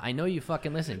Holman, I know you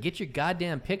fucking listen. Get your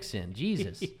goddamn picks in,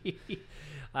 Jesus.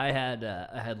 I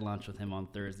had lunch with him on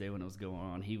Thursday when it was going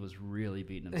on. He was really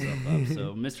beating himself up.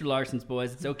 So, Mr. Larson's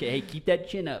boys, it's okay. Hey, keep that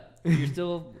chin up. You're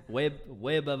still way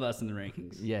above us in the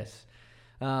rankings. Yes.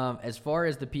 As far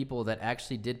as the people that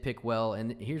actually did pick well,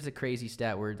 and here's a crazy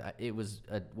stat where it was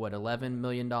a $11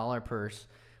 million purse.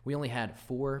 We only had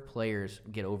 4 players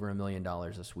get over $1 million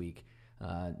this week.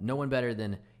 No one better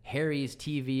than Harry's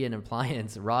TV and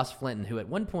Appliance, Ross Flinton, who at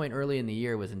one point early in the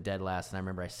year was in dead last, and I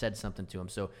remember I said something to him.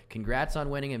 So congrats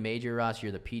on winning a major, Ross.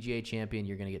 You're the PGA champion.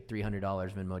 You're going to get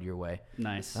 $300 Venmo'd your way.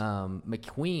 Nice.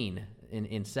 McQueen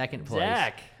in second place.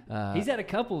 Zach. He's had a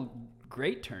couple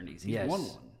great tourneys. He's won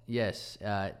one. Yes.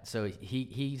 So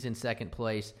he's in second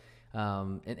place.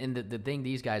 And the thing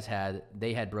these guys had,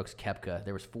 they had Brooks Koepka.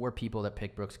 There was 4 people that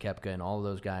picked Brooks Koepka, and all of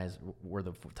those guys were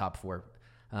the top 4.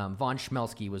 Von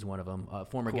Schmelski was one of them,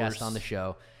 former guest on the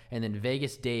show. And then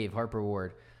Vegas Dave, Harper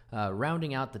Ward.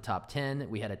 Rounding out the top 10,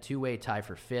 we had a 2-way tie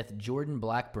for 5th. Jordan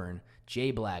Blackburn,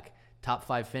 J Black, top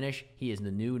 5 finish. He is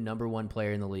the new number 1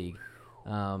 player in the league.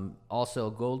 Also,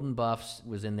 Golden Buffs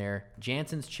was in there.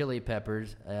 Jansen's Chili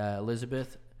Peppers,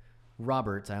 Elizabeth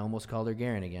Roberts. I almost called her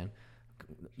Garen again.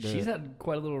 She's had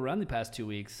quite a little run the past 2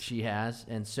 weeks. She has.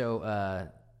 And so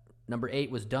number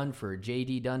 8 was Dunford,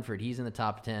 J.D. Dunford. He's in the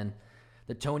top 10.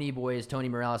 The Tony boys, Tony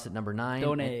Morales at number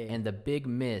 9. And the Big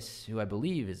Miss, who I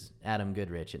believe is Adam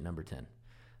Goodrich at number 10.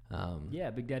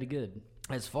 Yeah, Big Daddy Good.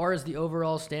 As far as the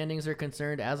overall standings are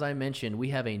concerned, as I mentioned,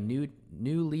 we have a new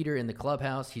leader in the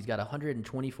clubhouse. He's got a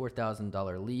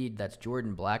 $124,000 lead. That's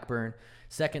Jordan Blackburn.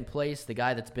 Second place, the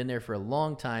guy that's been there for a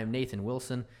long time, Nathan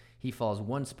Wilson. He falls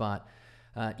 1 spot.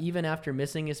 Even after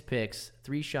missing his picks,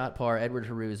 3-shot par, Edward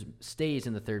Haruz stays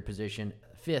in the 3rd position.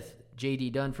 5th,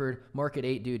 J.D. Dunford. Market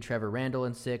 8 dude, Trevor Randall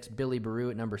in 6. Billy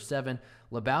Baru at number 7.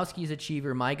 Lebowski's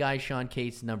Achiever, my guy, Sean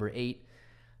Cates, number 8.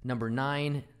 Number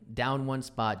 9, down 1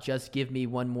 spot, Just Give Me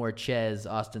One More Ches,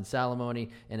 Austin Salamone.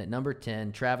 And at number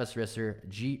 10, Travis Risser,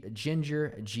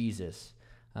 Ginger Jesus.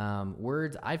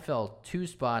 Words, I fell 2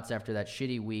 spots after that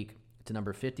shitty week to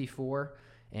number 54.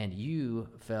 And you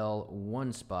fell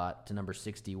 1 spot to number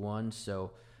 61.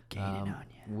 So Gaining on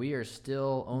you. We are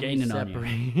still only Gaining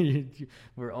separated.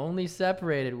 We're only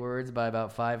separated, Words, by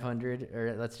about 500,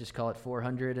 or let's just call it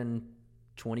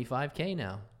 425K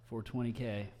now.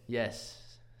 420K. Yes.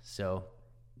 So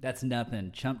That's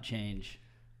nothing. Chump change.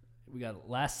 We got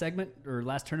last segment or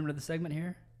last tournament of the segment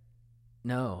here.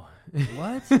 no.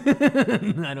 What?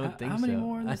 I don't think so. How many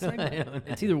more in this segment?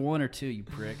 It's either 1 or 2, you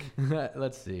prick.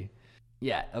 Let's see.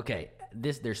 Yeah, okay.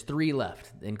 There's 3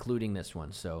 left, including this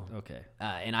one. So Okay.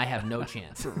 and I have no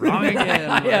chance. Wrong again.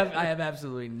 I have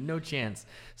absolutely no chance.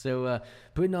 So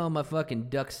putting all my fucking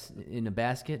ducks in a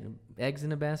basket, eggs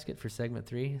in a basket for segment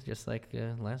 3, just like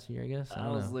last year, I guess. I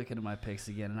was looking at my picks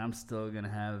again, and I'm still going to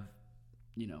have,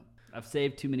 I've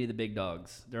saved too many of the big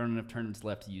dogs. There aren't enough tournaments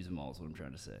left to use them all is what I'm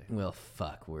trying to say. Well,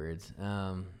 fuck words.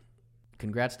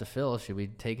 Congrats to Phil. Should we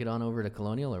take it on over to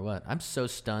Colonial or what? I'm so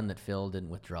stunned that Phil didn't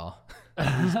withdraw.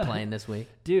 He's playing this week.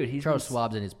 Dude, he's Charles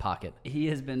Schwab's in his pocket. He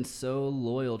has been so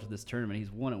loyal to this tournament.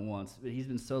 He's won it once, but he's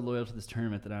been so loyal to this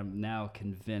tournament that I'm now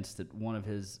convinced that one of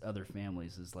his other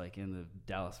families is like in the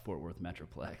Dallas-Fort Worth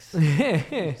Metroplex.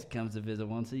 He just comes to visit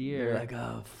once a year. You're like,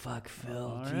 oh, fuck Phil.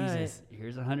 All Jesus. right,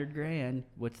 here's $100,000.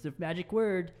 What's the magic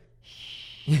word?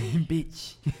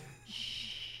 Bitch.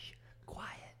 Quiet.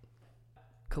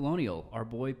 Colonial, our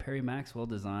boy Perry Maxwell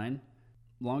design.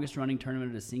 Longest running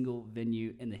tournament at a single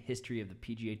venue in the history of the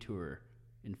PGA Tour.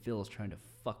 And Phil is trying to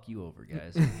fuck you over,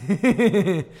 guys.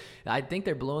 I think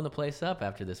they're blowing the place up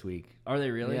after this week. Are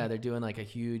they really? Yeah, they're doing like a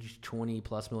huge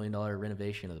 $20+ million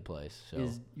renovation of the place. So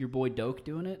Is your boy Doak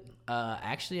doing it?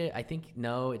 actually, I think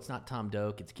no, it's not Tom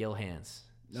Doak. It's Gil Hanse.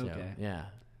 So, Okay. Yeah.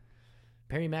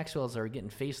 Perry Maxwell's are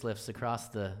getting facelifts across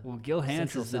the Well, Gil Hanse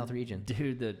Central is the South region.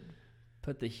 dude that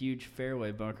put the huge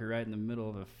fairway bunker right in the middle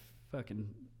of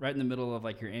right in the middle of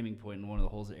like your aiming point in one of the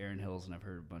holes at Erin Hills, and I've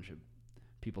heard a bunch of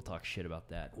people talk shit about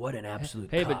that. What an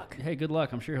absolute Hey, cock. but hey, good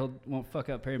luck. I'm sure won't fuck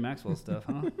up Perry Maxwell stuff,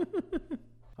 huh?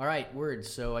 All right, words.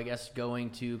 So I guess going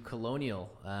to Colonial,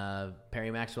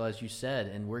 Perry Maxwell, as you said,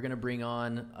 and we're going to bring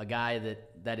on a guy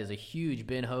that is a huge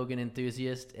Ben Hogan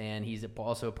enthusiast, and he's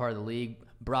also a part of the league,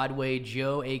 Broadway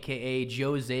Joe, a.k.a.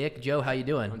 Joe Zayick. Joe, how you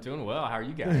doing? I'm doing well. How are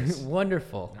you guys?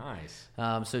 Wonderful. Nice.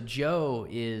 So Joe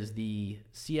is the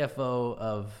CFO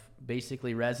of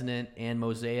basically Resonant and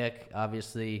Mosaic.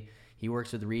 Obviously, he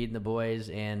works with Reed and the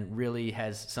boys and really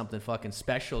has something fucking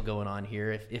special going on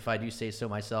here, if I do say so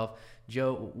myself.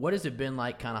 Joe, what has it been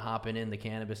like kind of hopping in the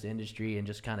cannabis industry and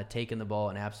just kind of taking the ball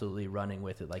and absolutely running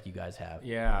with it like you guys have?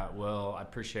 Yeah, well, I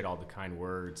appreciate all the kind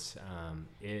words.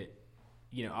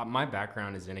 My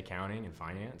background is in accounting and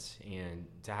finance, and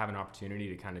to have an opportunity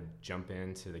to kind of jump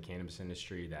into the cannabis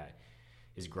industry that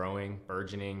is growing,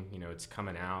 burgeoning, it's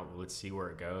coming out. Let's see where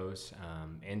it goes.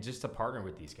 And just to partner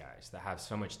with these guys that have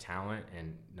so much talent,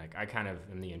 and like I kind of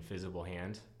am the invisible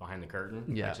hand behind the curtain.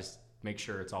 Yeah. I just make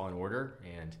sure it's all in order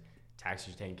and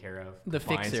taxes are taken care of. The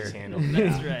compliance fixer. is handled.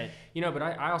 That's right. But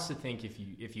I also think if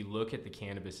you look at the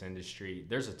cannabis industry,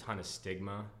 there's a ton of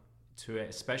stigma to it,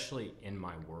 especially in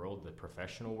my world, the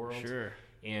professional world. Sure.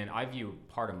 And I view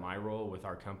part of my role with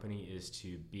our company is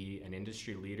to be an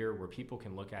industry leader where people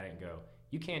can look at it and go,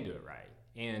 you can do it right.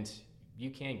 And you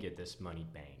can get this money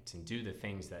banked and do the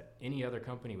things that any other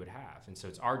company would have. And so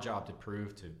it's our job to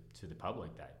prove to the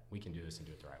public that we can do this and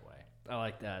do it the right way. I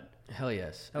like that. Hell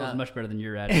yes. That was much better than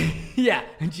your attitude. Yeah,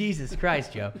 Jesus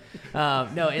Christ, Joe.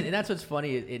 No, and that's what's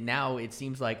funny. Now it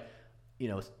seems like,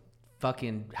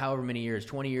 fucking however many years,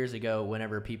 20 years ago,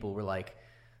 whenever people were like,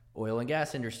 oil and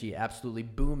gas industry absolutely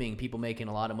booming, people making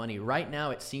a lot of money. Right now,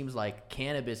 it seems like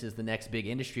cannabis is the next big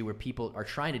industry where people are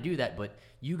trying to do that. But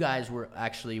you guys were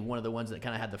actually one of the ones that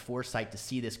kind of had the foresight to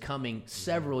see this coming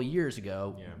several years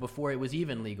ago, before it was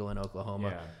even legal in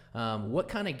Oklahoma. Yeah. What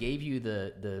kind of gave you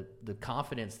the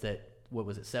confidence that, what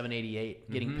was it, 788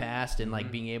 getting passed and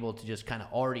like being able to just kind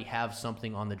of already have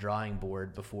something on the drawing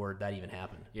board before that even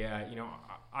happened? Yeah,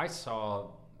 I saw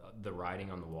the writing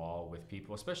on the wall with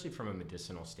people, especially from a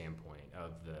medicinal standpoint,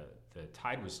 of the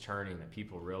tide was turning, that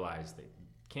people realized that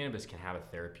cannabis can have a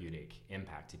therapeutic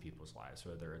impact to people's lives,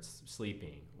 whether it's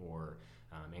sleeping or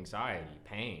anxiety,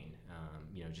 pain,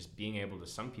 just being able to,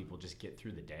 some people just get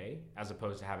through the day as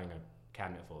opposed to having a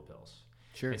cabinet full of pills.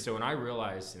 Sure. And so when I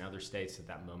realized in other states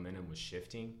that momentum was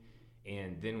shifting,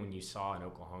 and then when you saw in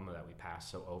Oklahoma that we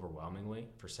passed so overwhelmingly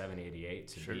for 788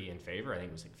 to be in favor, I think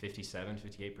it was like 57,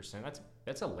 58%.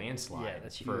 That's a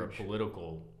landslide for a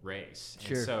political race.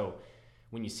 Sure. And so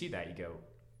when you see that, you go,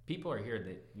 people are here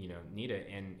that need it,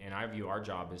 and I view our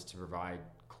job is to provide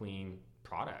clean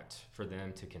product for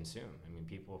them to consume. I mean,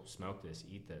 people smoke this,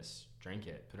 eat this, drink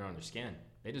it, put it on their skin.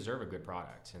 They deserve a good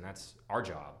product, and that's our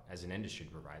job as an industry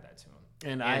to provide that to them.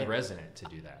 And Resonant to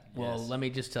do that. Well, let me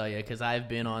just tell you, because I've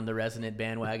been on the Resonant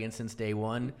bandwagon since day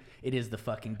one. It is the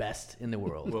fucking best in the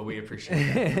world. Well, we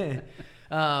appreciate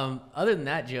that. Other than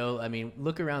that, Joe, I mean,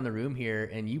 look around the room here,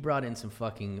 and you brought in some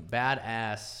fucking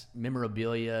badass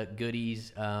memorabilia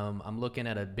goodies. I'm looking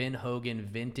at a Ben Hogan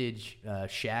vintage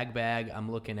shag bag.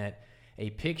 I'm looking at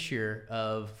a picture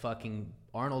of fucking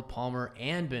Arnold Palmer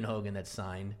and Ben Hogan that's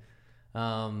signed.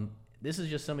 this is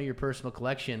just some of your personal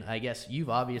collection. I guess you've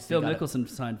obviously Phil got Mickelson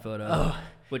signed photo,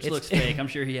 which it's- looks fake. I'm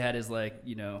sure he had his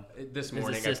This his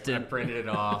morning, I assistant. printed it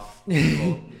off.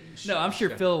 No, I'm sure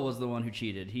Phil was the one who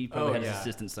cheated. He probably Oh, had his yeah.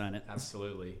 assistant sign it.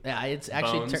 Absolutely. Yeah, it's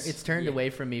actually Bones. it's turned away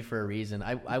from me for a reason.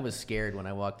 I was scared when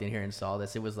I walked in here and saw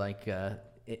this. It was like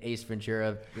Ace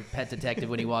Ventura, the Pet Detective,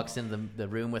 when he walks into the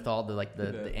room with all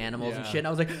the animals and yeah. shit. And I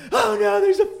was like, oh no,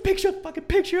 there's a fucking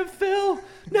picture of Phil.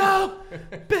 No,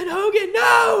 Ben Hogan,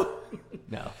 no.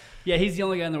 No. Yeah, he's the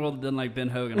only guy in the world that doesn't like Ben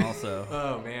Hogan. Also,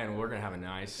 Oh man, we're gonna have a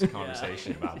nice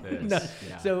conversation about this. No.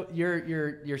 Yeah. So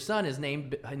your son is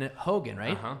named Hogan,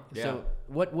 right? Uh-huh, yeah. So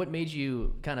what made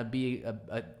you kind of be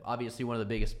obviously one of the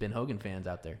biggest Ben Hogan fans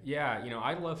out there? Yeah,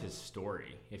 I love his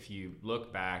story. If you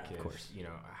look back at,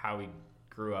 how he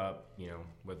grew up,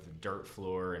 with the dirt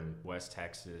floor in West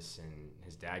Texas, and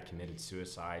his dad committed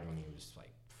suicide when he was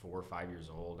like 4 or 5 years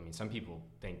old. I mean, some people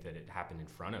think that it happened in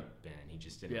front of Ben. He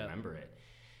just didn't remember it.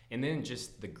 And then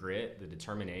just the grit, the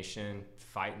determination,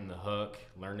 fighting the hook,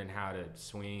 learning how to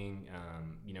swing.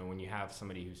 When you have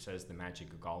somebody who says the magic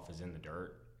of golf is in the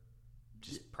dirt,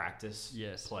 just practice,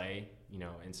 play,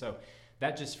 And so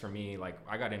that just for me, like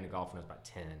I got into golf when I was about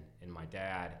 10, and my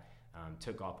dad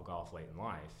took up golf late in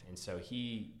life. And so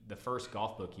the first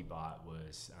golf book he bought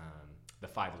was The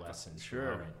 5 Lessons.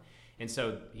 Sure. From Owen. And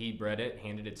so he read it,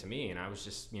 handed it to me, and I was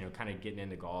just, kind of getting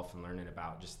into golf and learning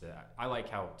about I like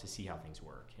to see how things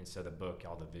work. And so the book,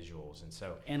 all the visuals. And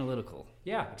so analytical.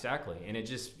 Yeah, exactly. And it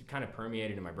just kind of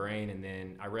permeated in my brain. And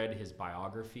then I read his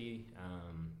biography,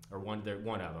 or one of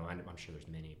them. I'm sure there's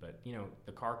many, but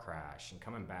the car crash and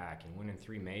coming back and winning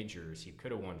 3 majors. He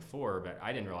could have won 4, but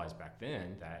I didn't realize back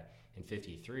then that in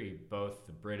 '53, both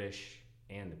the British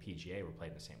and the PGA were played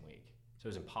in the same week. So it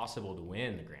was impossible to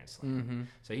win the Grand Slam. Mm-hmm.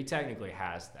 So he technically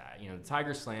has that. The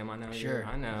Tiger Slam, I know. Sure.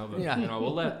 I know. But, Yeah.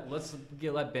 let's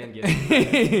let Ben get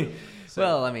it.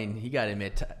 Well, I mean, you got to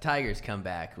admit, Tiger's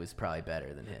comeback was probably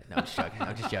better than his. No, I'm just joking.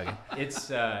 I'm just joking. It's,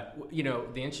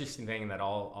 the interesting thing that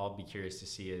I'll be curious to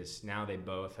see is now they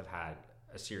both have had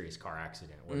a serious car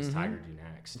accident. What does Tiger do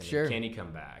next? I mean, Sure. Can he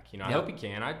come back? I hope he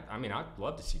can. I mean, I'd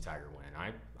love to see Tiger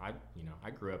win. I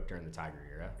grew up during the Tiger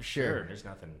era. Sure. There's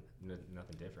nothing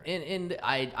different. And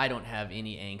I don't have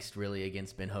any angst really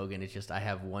against Ben Hogan. It's just I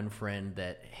have one friend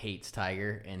that hates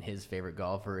Tiger, and his favorite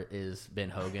golfer is Ben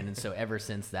Hogan. And so ever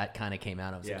since that kind of came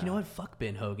out, I was like, you know what? Fuck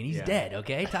Ben Hogan. He's dead,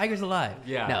 okay? Tiger's alive.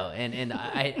 Yeah. No, and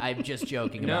I'm just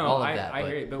joking about all of that. I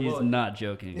but hear it, but He's not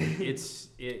joking.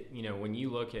 When you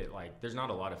look at there's not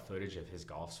a lot of footage of his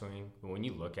golf swing, but when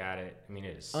you look at it, I mean,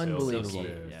 it is Unbelievable. so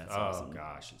smooth. Yeah, it's oh awesome.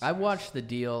 gosh. I watched the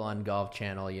deal on Golf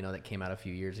Channel, that came out a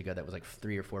few years ago that was like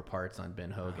 3 or 4 parts on Ben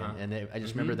Hogan. And I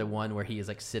just remember the one where he is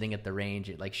like sitting at the range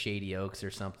at like Shady Oaks or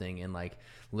something. And like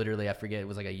literally, I forget, it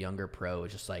was like a younger pro,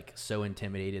 was just like so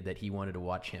intimidated that he wanted to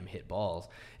watch him hit balls.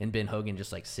 And Ben Hogan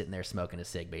just like sitting there smoking a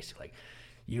cig, basically like,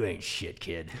 you ain't shit,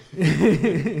 kid.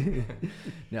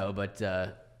 No, but,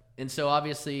 and so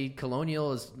obviously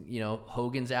Colonial is,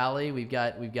 Hogan's alley. We've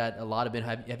got a lot of Ben.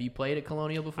 Have you played at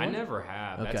Colonial before? I never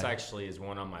have. Okay. That's actually is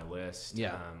one on my list.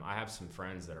 Yeah. I have some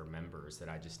friends that are members that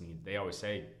I just need. They always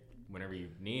say, whenever you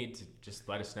need to, just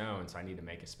let us know. And so I need to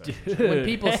make a special. When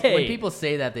people Hey. when people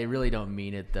say that, they really don't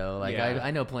mean it though. Like Yeah.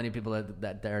 I know plenty of people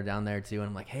that are down there too, and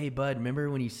I'm like, hey bud, remember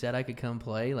when you said I could come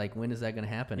play? Like, when is that going to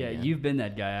happen? Yeah, again? you've been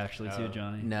that guy actually too,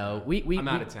 Johnny. No, we I'm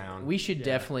out of town. We should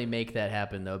definitely make that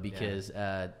happen though, because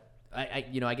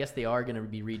I guess they are going to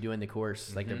be redoing the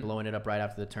course. Like they're blowing it up right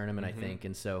after the tournament, I think,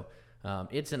 and so.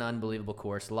 It's an unbelievable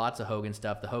course. Lots of Hogan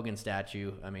stuff. The Hogan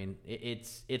statue. I mean,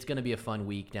 it's going to be a fun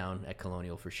week down at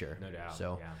Colonial for sure. No doubt.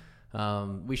 So, yeah.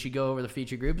 we should go over the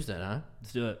feature groups then, huh?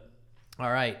 Let's do it.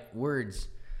 All right, words.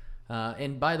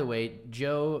 And by the way,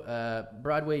 Joe,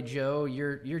 Broadway Joe,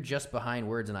 you're just behind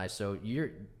Words and I, so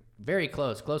you're very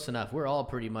close enough. We're all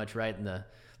pretty much right in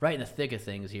the thick of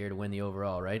things here to win the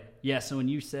overall, right? Yeah, so when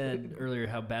you said earlier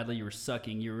how badly you were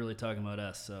sucking, you were really talking about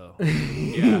us, so.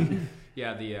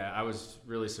 Yeah. I was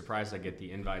really surprised I get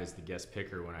the invite as the guest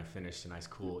picker when I finished a nice,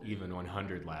 cool, even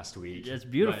 100 last week. That's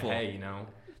beautiful. But hey,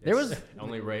 There it's was-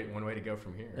 only one way to go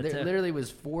from here. There literally was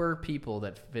 4 people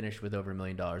that finished with over $1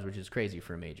 million, which is crazy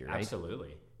for a major, right?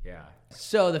 Absolutely. Yeah.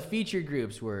 So the featured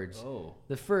groups, Words. Oh.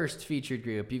 The first featured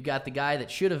group, you've got the guy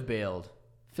that should have bailed,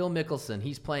 Phil Mickelson.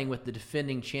 He's playing with the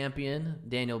defending champion,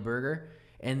 Daniel Berger,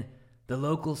 and the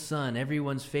local son,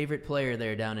 everyone's favorite player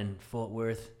there down in Fort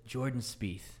Worth, Jordan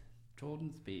Spieth.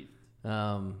 Jordan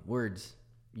Spieth. Words.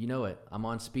 You know it. I'm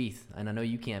on Spieth, and I know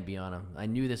you can't be on him. I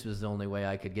knew this was the only way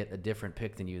I could get a different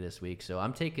pick than you this week. So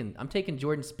I'm taking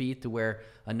Jordan Spieth to wear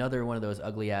another one of those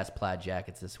ugly ass plaid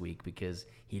jackets this week because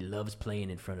he loves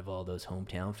playing in front of all those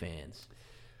hometown fans.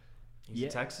 He's a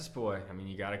Texas boy. I mean,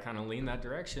 you got to kind of lean that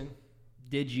direction.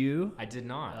 Did you? I did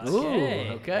not. Okay.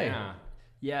 Ooh, okay. Yeah.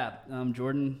 Yeah,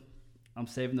 Jordan, I'm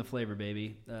saving the flavor,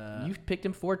 baby. You've picked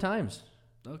him 4 times.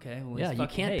 Okay. Well, Yeah, he's you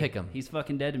fucking- can't hey, pick him. He's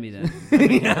fucking dead to me then.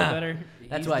 Yeah. Better.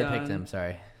 That's He's why I done. picked him.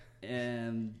 Sorry.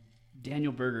 And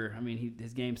Daniel Berger, I mean,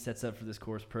 his game sets up for this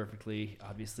course perfectly.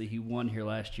 Obviously, he won here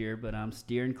last year, but I'm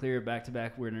steering clear of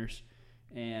back-to-back winners.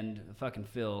 And fucking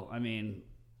Phil, I mean,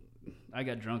 I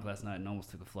got drunk last night and almost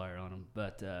took a flyer on him,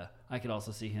 but I could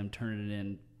also see him turning it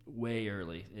in way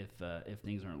early if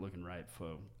things aren't looking right.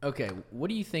 So Okay, what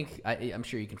do you think? I'm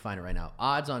sure you can find it right now.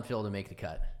 Odds on Phil to make the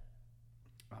cut.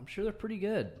 I'm sure they're pretty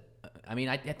good. I mean,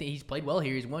 I think he's played well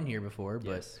here. He's won here before,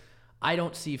 but Yes. I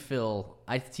don't see Phil.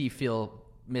 I see Phil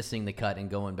missing the cut and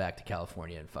going back to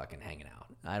California and fucking hanging out.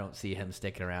 I don't see him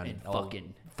sticking around And in old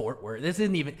fucking. Fort Worth. This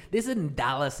isn't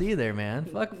Dallas either, man.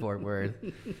 Fuck Fort Worth.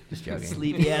 Just joking.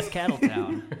 Sleepy ass cattle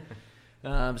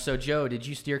town. So Joe, did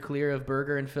you steer clear of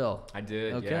Berger and Phil? I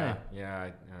did. Okay.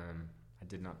 Yeah. I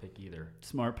did not pick either.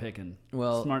 Smart picking.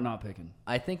 Well- smart not picking.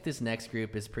 I think this next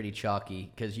group is pretty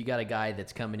chalky because you got a guy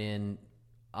that's coming in,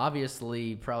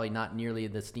 obviously probably not nearly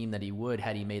the steam that he would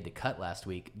had he made the cut last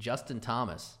week. Justin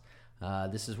Thomas.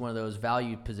 This is one of those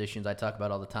valued positions I talk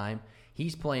about all the time.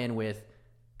 He's playing with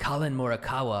Colin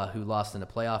Morikawa, who lost in the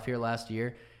playoff here last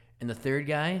year. And the third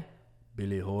guy,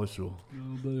 Billy Horschel.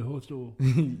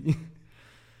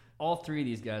 All three of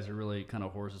these guys are really kind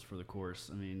of horses for the course.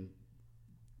 I mean,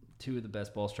 2 of the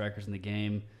best ball strikers in the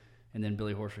game, and then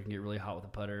Billy Horschel can get really hot with a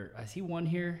putter. Has he won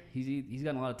here? He's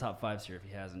gotten a lot of top 5s here if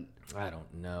he hasn't. I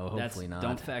don't know. Hopefully not.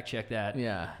 Don't fact check that.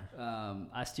 Yeah.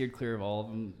 I steered clear of all of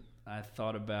them. I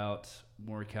thought about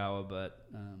Morikawa, but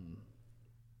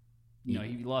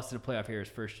he lost in a playoff here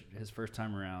his first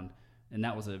time around, and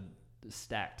that was a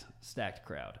stacked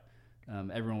crowd.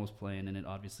 Everyone was playing in it,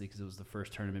 obviously, because it was the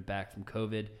first tournament back from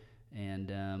COVID.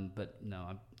 And but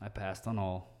no, I passed on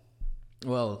all.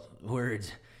 Well,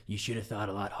 words. You should have thought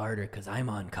a lot harder because I'm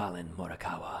on Colin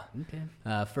Morikawa.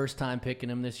 Okay. First time picking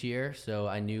him this year, so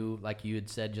I knew, like you had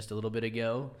said just a little bit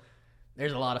ago,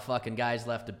 there's a lot of fucking guys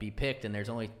left to be picked, and there's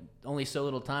only so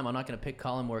little time. I'm not going to pick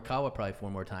Colin Morikawa probably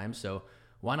 4 more times, so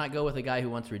why not go with a guy who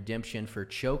wants redemption for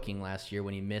choking last year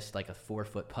when he missed like a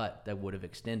 4-foot putt that would have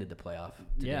extended the playoff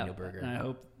to Daniel Berger. And I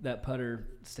hope that putter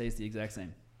stays the exact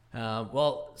same.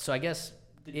 Well, so I guess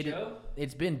Joe?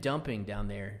 it's been dumping down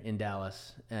there in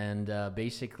Dallas, and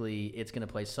basically it's going to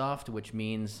play soft, which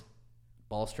means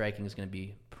ball striking is going to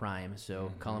be prime.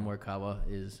 So Colin Morikawa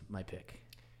is my pick.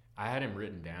 I had him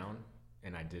written down,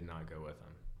 and I did not go with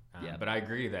him. Yeah. But I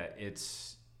agree that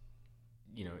it's,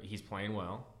 he's playing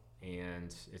well,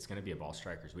 and it's going to be a ball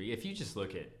strikers week. If you just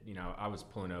look at, I was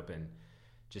pulling open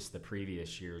just the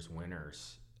previous year's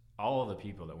winners. All of the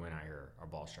people that win out here are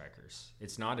ball strikers.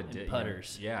 It's not a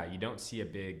putters. You don't see a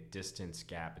big distance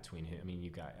gap between him. I mean,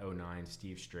 you've got 09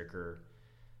 Steve Stricker,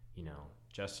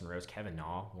 Justin Rose, Kevin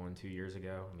Na won 2 years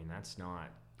ago. I mean, that's not,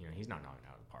 he's not knocking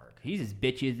out of the park. He's as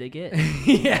bitchy as they get.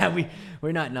 Yeah,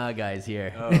 we're not nah guys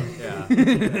here. Oh yeah.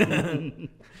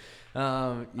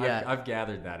 Yeah, I've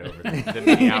gathered that over the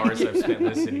many hours I've spent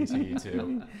listening to you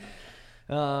two.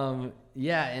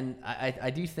 Yeah, and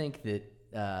I do think that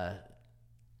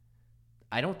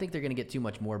I don't think they're going to get too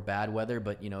much more bad weather,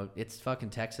 but it's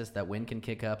fucking Texas. That wind can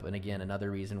kick up, and again,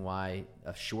 another reason why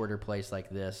a shorter place like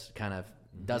this kind of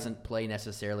doesn't play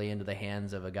necessarily into the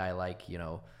hands of a guy like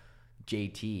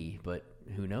JT, but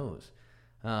who knows?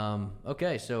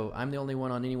 Okay, so I'm the only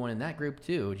one on anyone in that group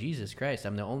too. Jesus Christ,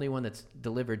 I'm the only one that's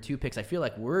delivered 2 picks. I feel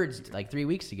like words like 3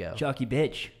 weeks ago. Chalky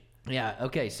bitch. Yeah,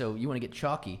 okay, so you want to get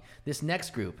chalky. This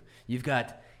next group, you've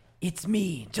got It's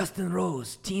Me, Justin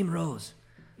Rose, Team Rose.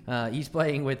 He's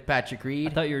playing with Patrick Reed.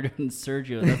 I thought you were doing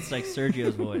Sergio. That's like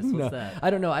Sergio's voice. What's that?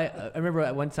 I don't know. I remember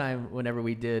at one time whenever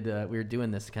we were doing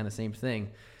this kind of same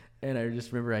thing, and I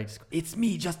just remember it's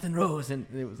me, Justin Rose, and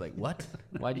it was like, what?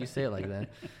 Why do you say it like that?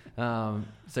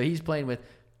 So he's playing with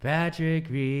Patrick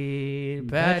Reed,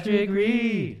 Patrick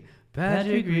Reed,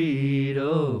 Patrick Reed,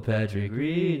 oh Patrick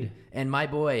Reed, and my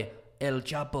boy El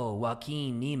Chapo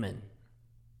Joaquin Neiman.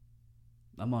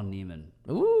 I'm on Neiman.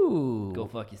 Ooh, Go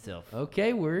fuck yourself.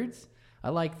 Okay, words.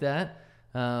 I like that.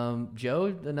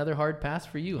 Joe, another hard pass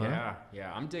for you, huh?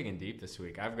 Yeah. I'm digging deep this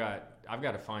week. I've got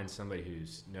to find somebody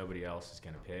who's nobody else is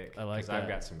going to pick. I like because I've that.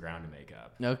 got some ground to make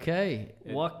up. Okay.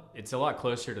 It's a lot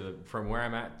closer to from where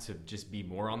I'm at to just be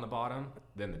more on the bottom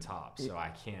than the top. So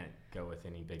I can't go with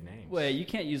any big names. Wait, you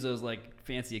can't use those like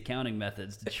fancy accounting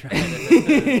methods to try to do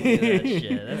that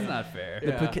shit. That's not fair.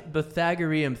 The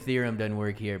Pythagorean theorem doesn't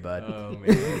work here, bud. Oh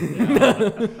man.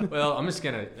 Yeah. Well, I'm just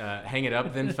gonna hang it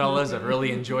up then, fellas. I've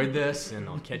really enjoyed this, and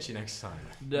I'll catch you next time.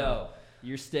 No.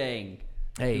 You're staying.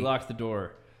 Hey. He locked the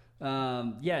door.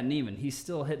 Yeah, Neiman, he's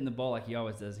still hitting the ball like he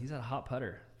always does. He's had a hot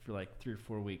putter for like 3 or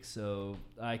 4 weeks. So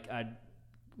I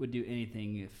would do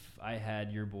anything if I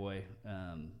had your boy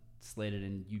slated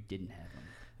and you didn't have him.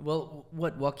 Well,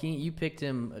 what, Joaquin, you picked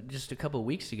him just a couple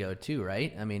weeks ago too,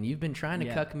 right? I mean, you've been trying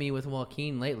to cuck me with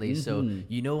Joaquin lately, so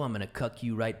you know I'm going to cuck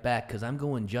you right back because I'm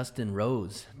going Justin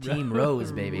Rose. Team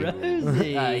Rose, baby.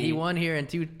 He won here in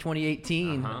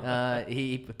 2018.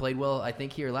 He played well, I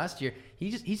think, here last year.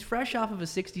 He's fresh off of a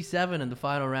 67 in the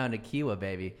final round at Kiawah,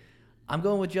 baby. I'm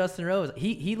going with Justin Rose.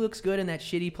 He looks good in that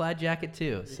shitty plaid jacket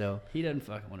too. So He doesn't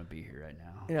fucking want to be here right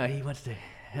now. you know, he wants to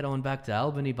head on back to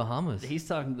Albany, Bahamas. He's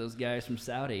talking to those guys from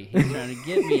Saudi. He's trying to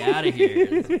get me out of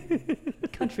here. The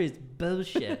country is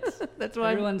bullshit. That's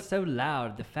why everyone's so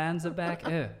loud. The fans are back.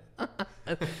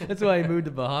 That's why he moved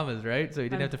to Bahamas, right? So he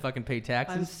didn't have to fucking pay I'm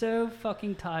taxes. so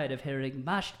fucking tired of hearing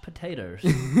mashed potatoes.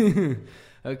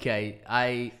 Okay,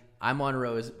 I'm on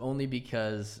Rose only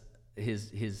because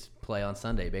his play on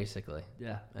Sunday, basically.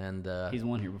 Yeah. And He's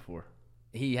won here before.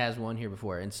 he has won here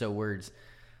before. And so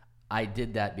I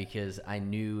did that because I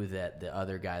knew that the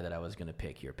other guy that I was going to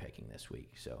pick, you're picking this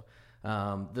week. So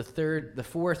the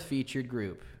fourth featured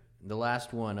group, the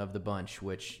last one of the bunch,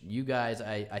 which you guys,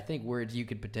 I think Words, you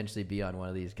could potentially be on one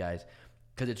of these guys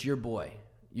because it's your boy,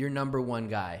 your number one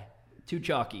guy. Too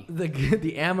chalky.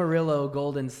 The Amarillo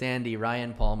Golden Sandy,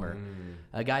 Ryan Palmer,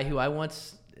 a guy who I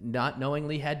once not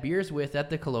knowingly had beers with at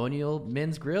the Colonial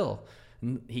Men's Grill.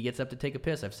 And he gets up to take a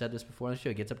piss. I've said this before on the show.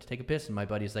 He gets up to take a piss, and my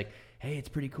buddy's like, hey, it's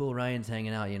pretty cool. Ryan's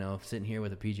hanging out, sitting here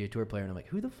with a PGA Tour player. And I'm like,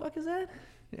 who the fuck is that?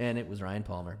 And it was Ryan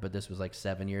Palmer. But this was like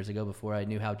 7 years ago before I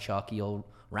knew how chalky old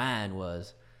Ryan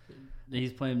was.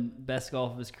 He's playing best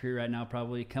golf of his career right now,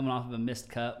 probably coming off of a missed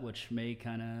cut, which may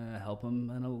kind of help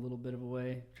him in a little bit of a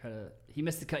way. He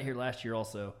missed the cut here last year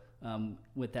also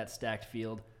with that stacked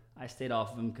field. I stayed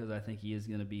off of him because I think he is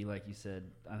going to be, like you said,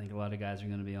 I think a lot of guys are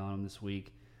going to be on him this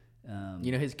week.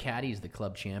 His caddy's the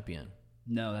club champion.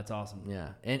 No, that's awesome. Yeah,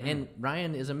 and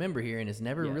Ryan is a member here and has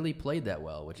never really played that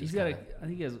well, which He's is got I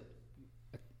think he has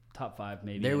a top 5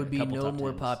 maybe. There would a be couple no top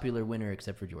more 10s. popular winner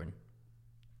except for Jordan.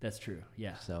 That's true.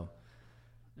 Yeah. So,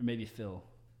 Or maybe Phil.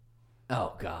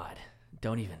 oh God,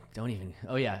 don't even.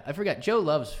 Oh yeah, I forgot. Joe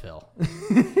loves Phil.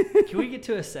 Can we get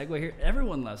to a segue here?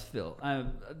 Everyone loves Phil.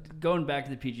 Going back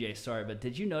to the PGA, sorry, but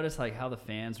did you notice how the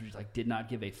fans were just did not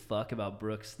give a fuck about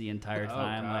Brooks the entire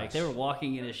time? Gosh. They were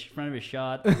walking in front of his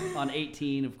shot on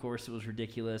 18. Of course, it was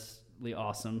ridiculously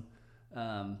awesome.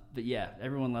 But yeah,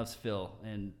 everyone loves Phil,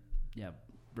 and yeah,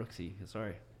 Brooksy.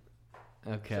 Sorry.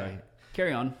 Okay. Sorry.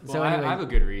 Carry on. Well, So I anyway- have a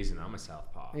good reason. I'm a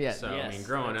southpaw. Yeah. So Yes,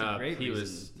 growing that's a up, great he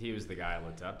reason. was the guy I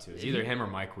looked up to. It's either him or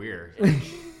Mike Weir.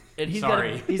 And he's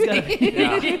Sorry. He's got. Ain't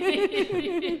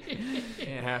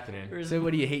happening. So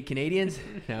what do you hate Canadians?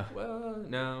 No. Well,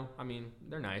 no. I mean,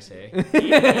 they're nice,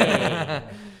 eh?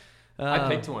 I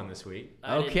picked one this week.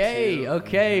 Okay.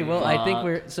 Well, I think Fuck.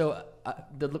 we're so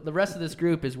the rest of this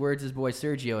group is Words' boy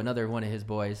Sergio, another one of his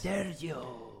boys, Sergio.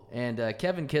 and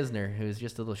Kevin Kisner, who's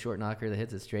just a little short knocker that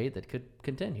hits it straight that could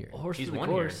contend here. Horse He's for the won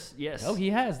course. Yes. Oh, he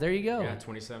has. There you go. Yeah,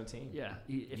 2017. Yeah.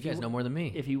 You guys know more than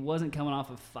me. If he wasn't coming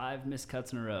off of 5 missed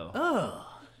cuts in a row. Oh.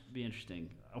 It'd be interesting.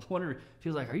 I wonder if he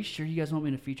was like, are you sure you guys want me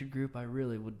in a featured group? I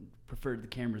really would prefer the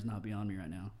cameras not be on me right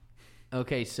now.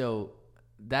 Okay, so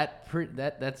that's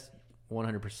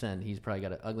 100%. He's probably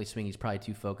got an ugly swing. He's probably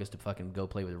too focused to fucking go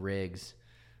play with Riggs.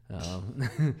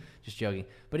 Just joking.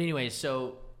 But anyway,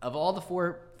 so of all the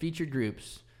 4 featured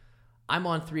groups, I'm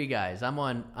on 3 guys. I'm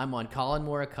on Colin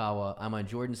Morikawa, I'm on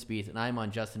Jordan Spieth, and I'm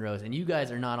on Justin Rose. And you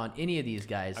guys are not on any of these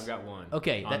guys. I've got one.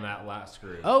 Okay, On that last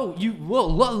group. Oh,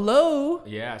 low.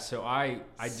 Yeah, so I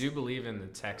do believe in the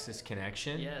Texas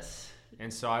connection. Yes.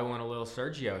 And so I went a little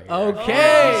Sergio here.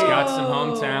 Okay. He's got some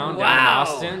hometown down in Wow.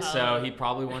 Austin, so he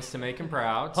probably wants to make him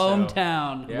proud. so-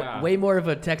 Hometown. Yeah. Way more of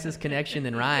a Texas connection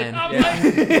than Ryan.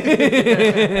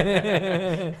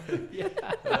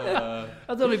 I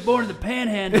was only born in the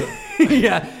Panhandle.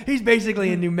 Yeah, he's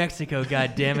basically in New Mexico,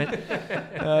 god damn it.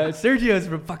 Sergio's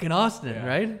from fucking Austin, Yeah.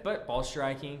 right? But ball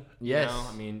striking. Yes.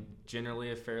 I mean,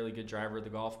 generally a fairly good driver of the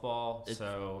golf ball. It's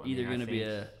so either going to be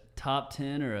a top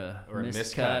 10 or a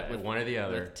miscut, with one or the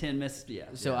other. With 10 missed. Yeah.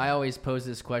 So I always pose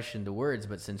this question to Words,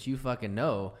 but since you fucking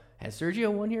know, has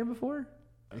Sergio won here before?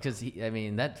 Because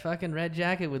that fucking red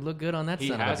jacket would look good on that He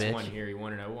son has of a bitch. one here. He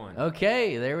won in 01.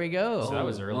 Okay, there we go. So that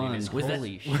was early in his one. career.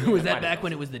 Holy was shit. that back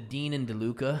when it was the Dean and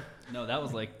DeLuca? No, that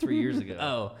was like 3 years ago.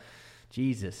 Oh,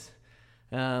 Jesus.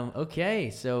 Okay,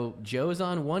 so Joe's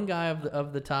on one guy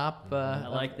of the top. I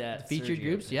like that, featured Sergio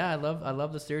groups. pick. Yeah, I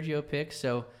love the Sergio pick.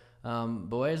 So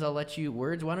Boys, I'll let you.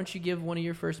 Words, why don't you give one of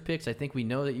your first picks? I think we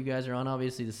know that you guys are on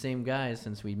obviously the same guys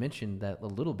since we mentioned that a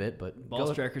little bit, but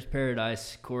Ball Strikers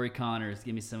Paradise, Corey Connors.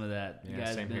 Give me some of that. The Yeah,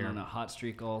 guy's same been here. on a hot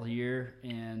streak all year,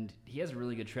 and he has a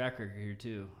really good track record here,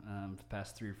 too, for the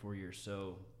past 3 or 4 years.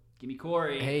 So give me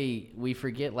Corey. Hey, we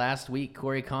forget last week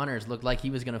Corey Connors looked like he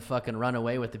was going to fucking run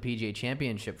away with the PGA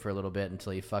Championship for a little bit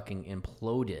until he fucking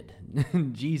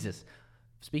imploded. Jesus.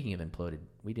 Speaking of imploded,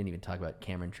 we didn't even talk about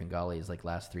Cameron Tringale's like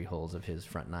last 3 holes of his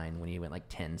front 9 when he went like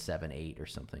 10, 7, 8 or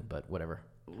something, but whatever.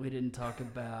 We didn't talk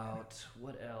about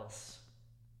what else?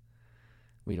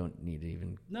 We don't need to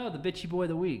even... No, the bitchy boy of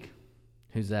the week.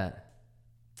 Who's that?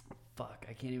 Fuck,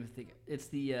 I can't even think. It's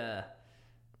the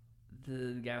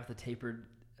guy with the tapered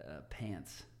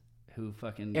pants who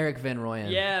fucking... Eric Van Rooyen.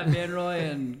 Yeah, Van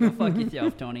Rooyen. Go fuck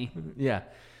yourself, Tony. Yeah.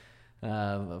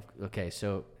 Okay,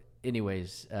 so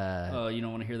anyways... Oh, you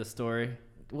don't want to hear the story?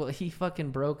 Well, he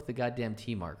fucking broke the goddamn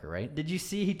tee marker, right? Did you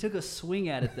see he took a swing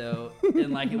at it, though,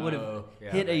 and like it would have Oh,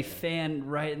 yeah, hit a right. fan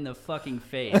right in the fucking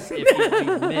face if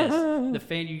he missed. The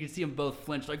fan, you could see them both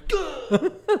flinch like,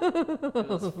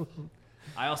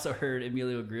 I also heard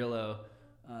Emilio Grillo,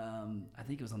 I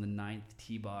think it was on the 9th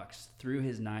tee box, threw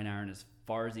his 9-iron as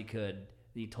far as he could.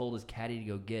 He told his caddy to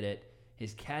go get it.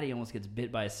 His caddy almost gets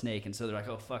bit by a snake, and so they're like,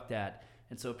 oh, fuck that.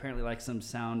 And so apparently like some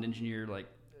sound engineer, like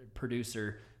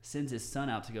producer, sends his son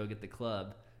out to go get the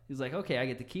club. He's like, okay, I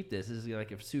get to keep this. This is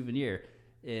like a souvenir.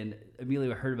 And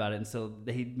Emilio heard about it, and so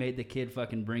they made the kid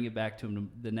fucking bring it back to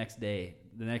him the next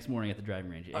morning at the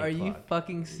driving range. Are you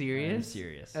fucking serious? I'm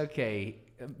serious. Okay,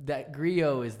 that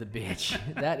Grillo is the bitch.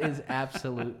 That is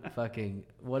absolute fucking,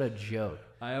 what a joke.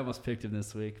 I almost picked him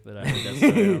this week, but I heard that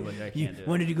story. I was like, I can't do it.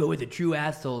 Wanted to go with a true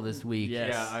asshole this week. Yes.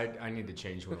 Yeah, I need to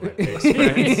change one of my picks.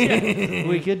 friends.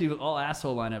 We could do all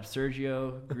asshole lineup.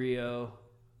 Sergio, Grillo.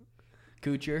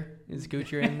 Kuchar. Is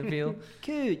Kuchar in the field?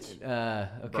 Cooch.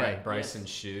 Okay. Bryson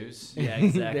shoes. Yeah,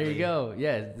 exactly. There you go.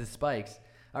 Yeah, the spikes.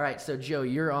 All right, so Joe,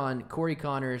 you're on Corey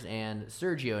Connors and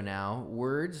Sergio now.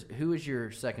 Words, who is your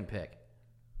second pick?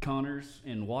 Connors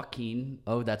and Joaquin.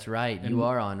 Oh, that's right. You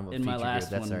are on In my feature last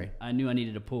group. That's one, right. I knew I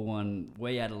needed to pull one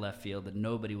way out of left field that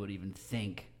nobody would even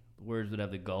think Words would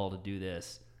have the gall to do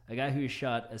this. A guy who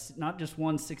shot not just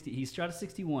 160, he's shot a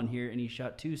 61 here, and he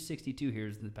shot 262 here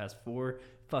in the past 4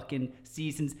 fucking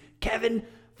seasons. Kevin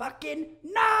fucking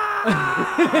Na!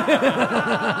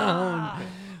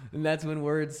 And that's when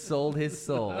Words sold his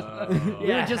soul. We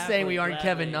Yeah, were just saying we aren't happily,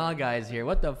 Kevin gladly. Na guys here.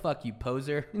 What the fuck, you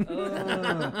poser? Na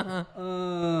na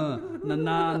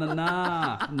na na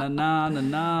na na na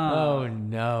na. Oh,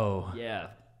 no.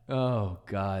 Yeah, Oh,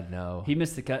 God, no. he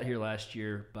missed the cut here last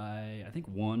year by I think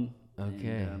 1. Okay.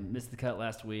 And, missed the cut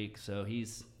last week, so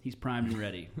he's primed and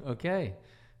ready. Okay.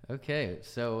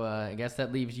 So I guess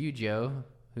that leaves you, Joe.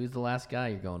 Who's the last guy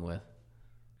you're going with?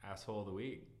 Asshole of the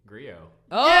week, Grillo.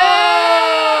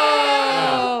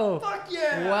 Oh! Fuck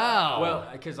yeah! Wow. Well,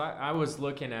 because I was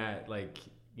looking at, like,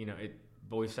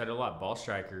 but we've said it a lot, ball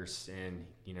strikers, and,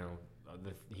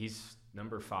 he's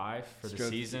number 5 for the Strokes.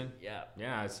 season. Yeah.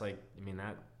 Yeah, it's like,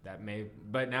 that may,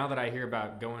 but now that I hear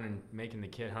about going and making the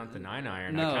kid hunt the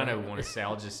 9-iron, No. I kind of want to say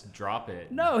I'll just drop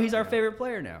it. No, he's our favorite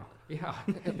player now. Yeah.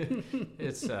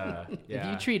 It's, yeah. If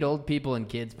you treat old people and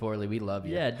kids poorly, we love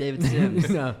you. Yeah, David Sims.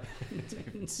 No.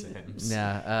 David Sims.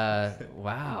 Nah.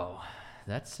 Wow.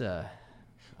 That's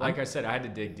Like I said, I had to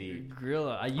dig deep.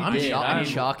 Grillo, you I'm, did. I'm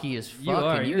chalky as fuck. You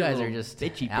are. And you You're a guys are little just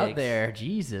bitchy out pigs. there.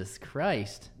 Jesus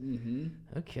Christ.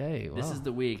 Mm-hmm. Okay. Well. This is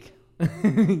the week.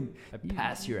 I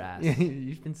pass your ass.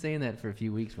 You've been saying that for a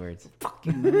few weeks, Words.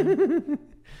 Fucking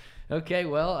Okay,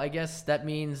 well, I guess that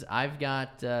means I've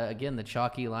got, again, the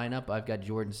chalky lineup. I've got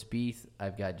Jordan Spieth.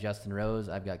 I've got Justin Rose.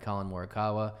 I've got Colin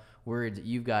Morikawa. Words,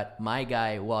 you've got my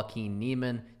guy, Joaquin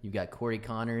Neiman. You've got Corey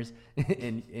Connors.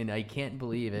 and I can't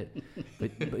believe it,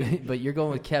 but you're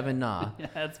going with Kevin Na.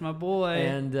 That's my boy.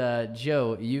 And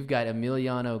Joe, you've got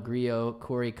Emiliano Grillo,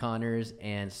 Corey Connors,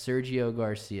 and Sergio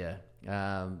Garcia.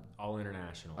 All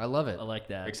international. I love it. I like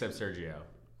that. Except Sergio.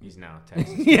 He's now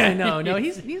Texas. Yeah, no,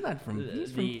 he's not from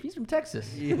he's from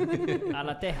Texas. A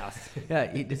la Tejas.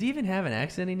 Yeah, does he even have an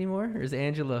accent anymore, or is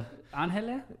Angela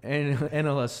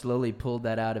slowly pulled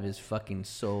that out of his fucking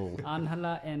soul?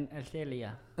 Angela and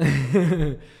Celia.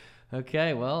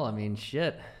 Okay, well, I mean,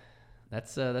 shit.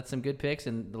 That's some good picks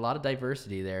and a lot of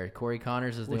diversity there. Corey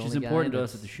Connors is the Which only is guy important to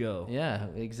that's- us at the show. Yeah,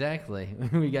 exactly.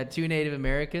 We got 2 Native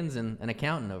Americans and an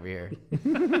accountant over here.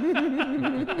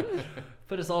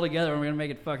 Put us all together and we're going to make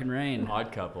it fucking rain.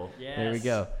 Odd couple. Yes. There we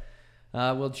go.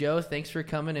 Well, Joe, thanks for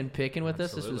coming and picking with us.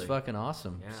 This was Absolutely. fucking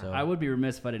awesome. Yeah. So I would be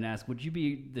remiss if I didn't ask, would you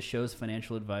be the show's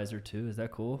financial advisor too? Is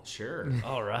that cool? Sure.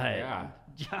 All right. Yeah.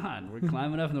 John, we're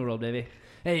climbing up in the world, baby.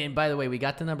 Hey, and by the way, we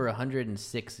got to number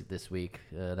 106 this week.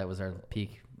 That was our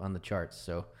peak on the charts.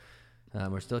 So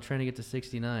we're still trying to get to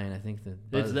 69. I think the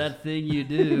buzz... It's that thing you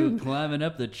do, climbing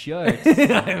up the charts.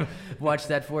 I've watched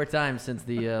that 4 times since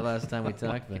the last time we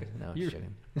talked. But no, I'm just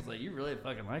joking. It's like, you really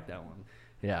fucking like that one.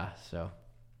 Yeah, so.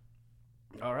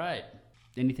 All right.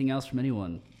 Anything else from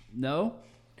anyone? No?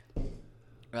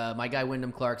 My guy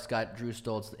Wyndham Clark's got Drew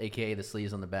Stoltz, a.k.a. the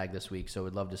sleeves on the bag this week, so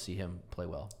we'd love to see him play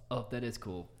well. Oh, that is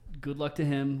cool. Good luck to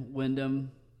him,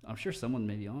 Wyndham. I'm sure someone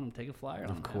may be on him. Take a flyer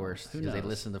on him. Of course, Who because knows? they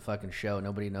listen to the fucking show.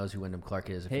 Nobody knows who Wyndham Clark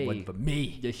is if Hey, it wasn't for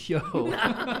me. The show.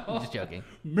 I'm just joking.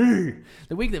 Me.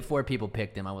 The week that 4 people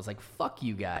picked him, I was like, fuck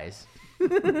you guys.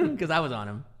 Because I was on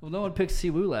him. Well, no one picked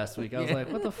Siwoo last week. I was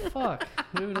like, what the fuck?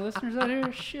 Do we have any listeners out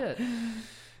here? Shit.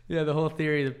 Yeah, the whole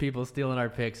theory of people stealing our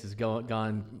picks has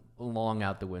gone long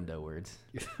out the window, words.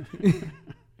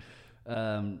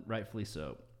 Rightfully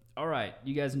so. All right.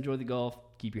 You guys enjoy the golf.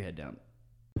 Keep your head down.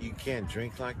 You can't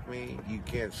drink like me. You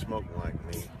can't smoke like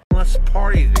me. Let's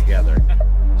party together.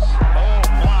 Oh,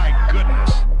 my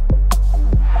goodness.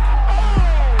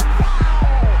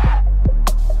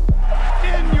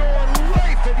 In your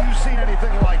life have you seen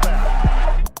anything like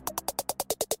that?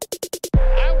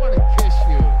 I want to kiss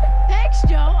you. Thanks,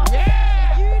 Joe.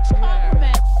 Yeah. Huge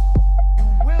compliment.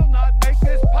 You will not make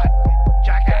this putt,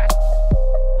 jackass.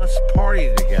 Let's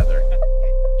party together.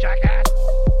 Jackass.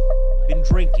 Been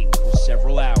drinking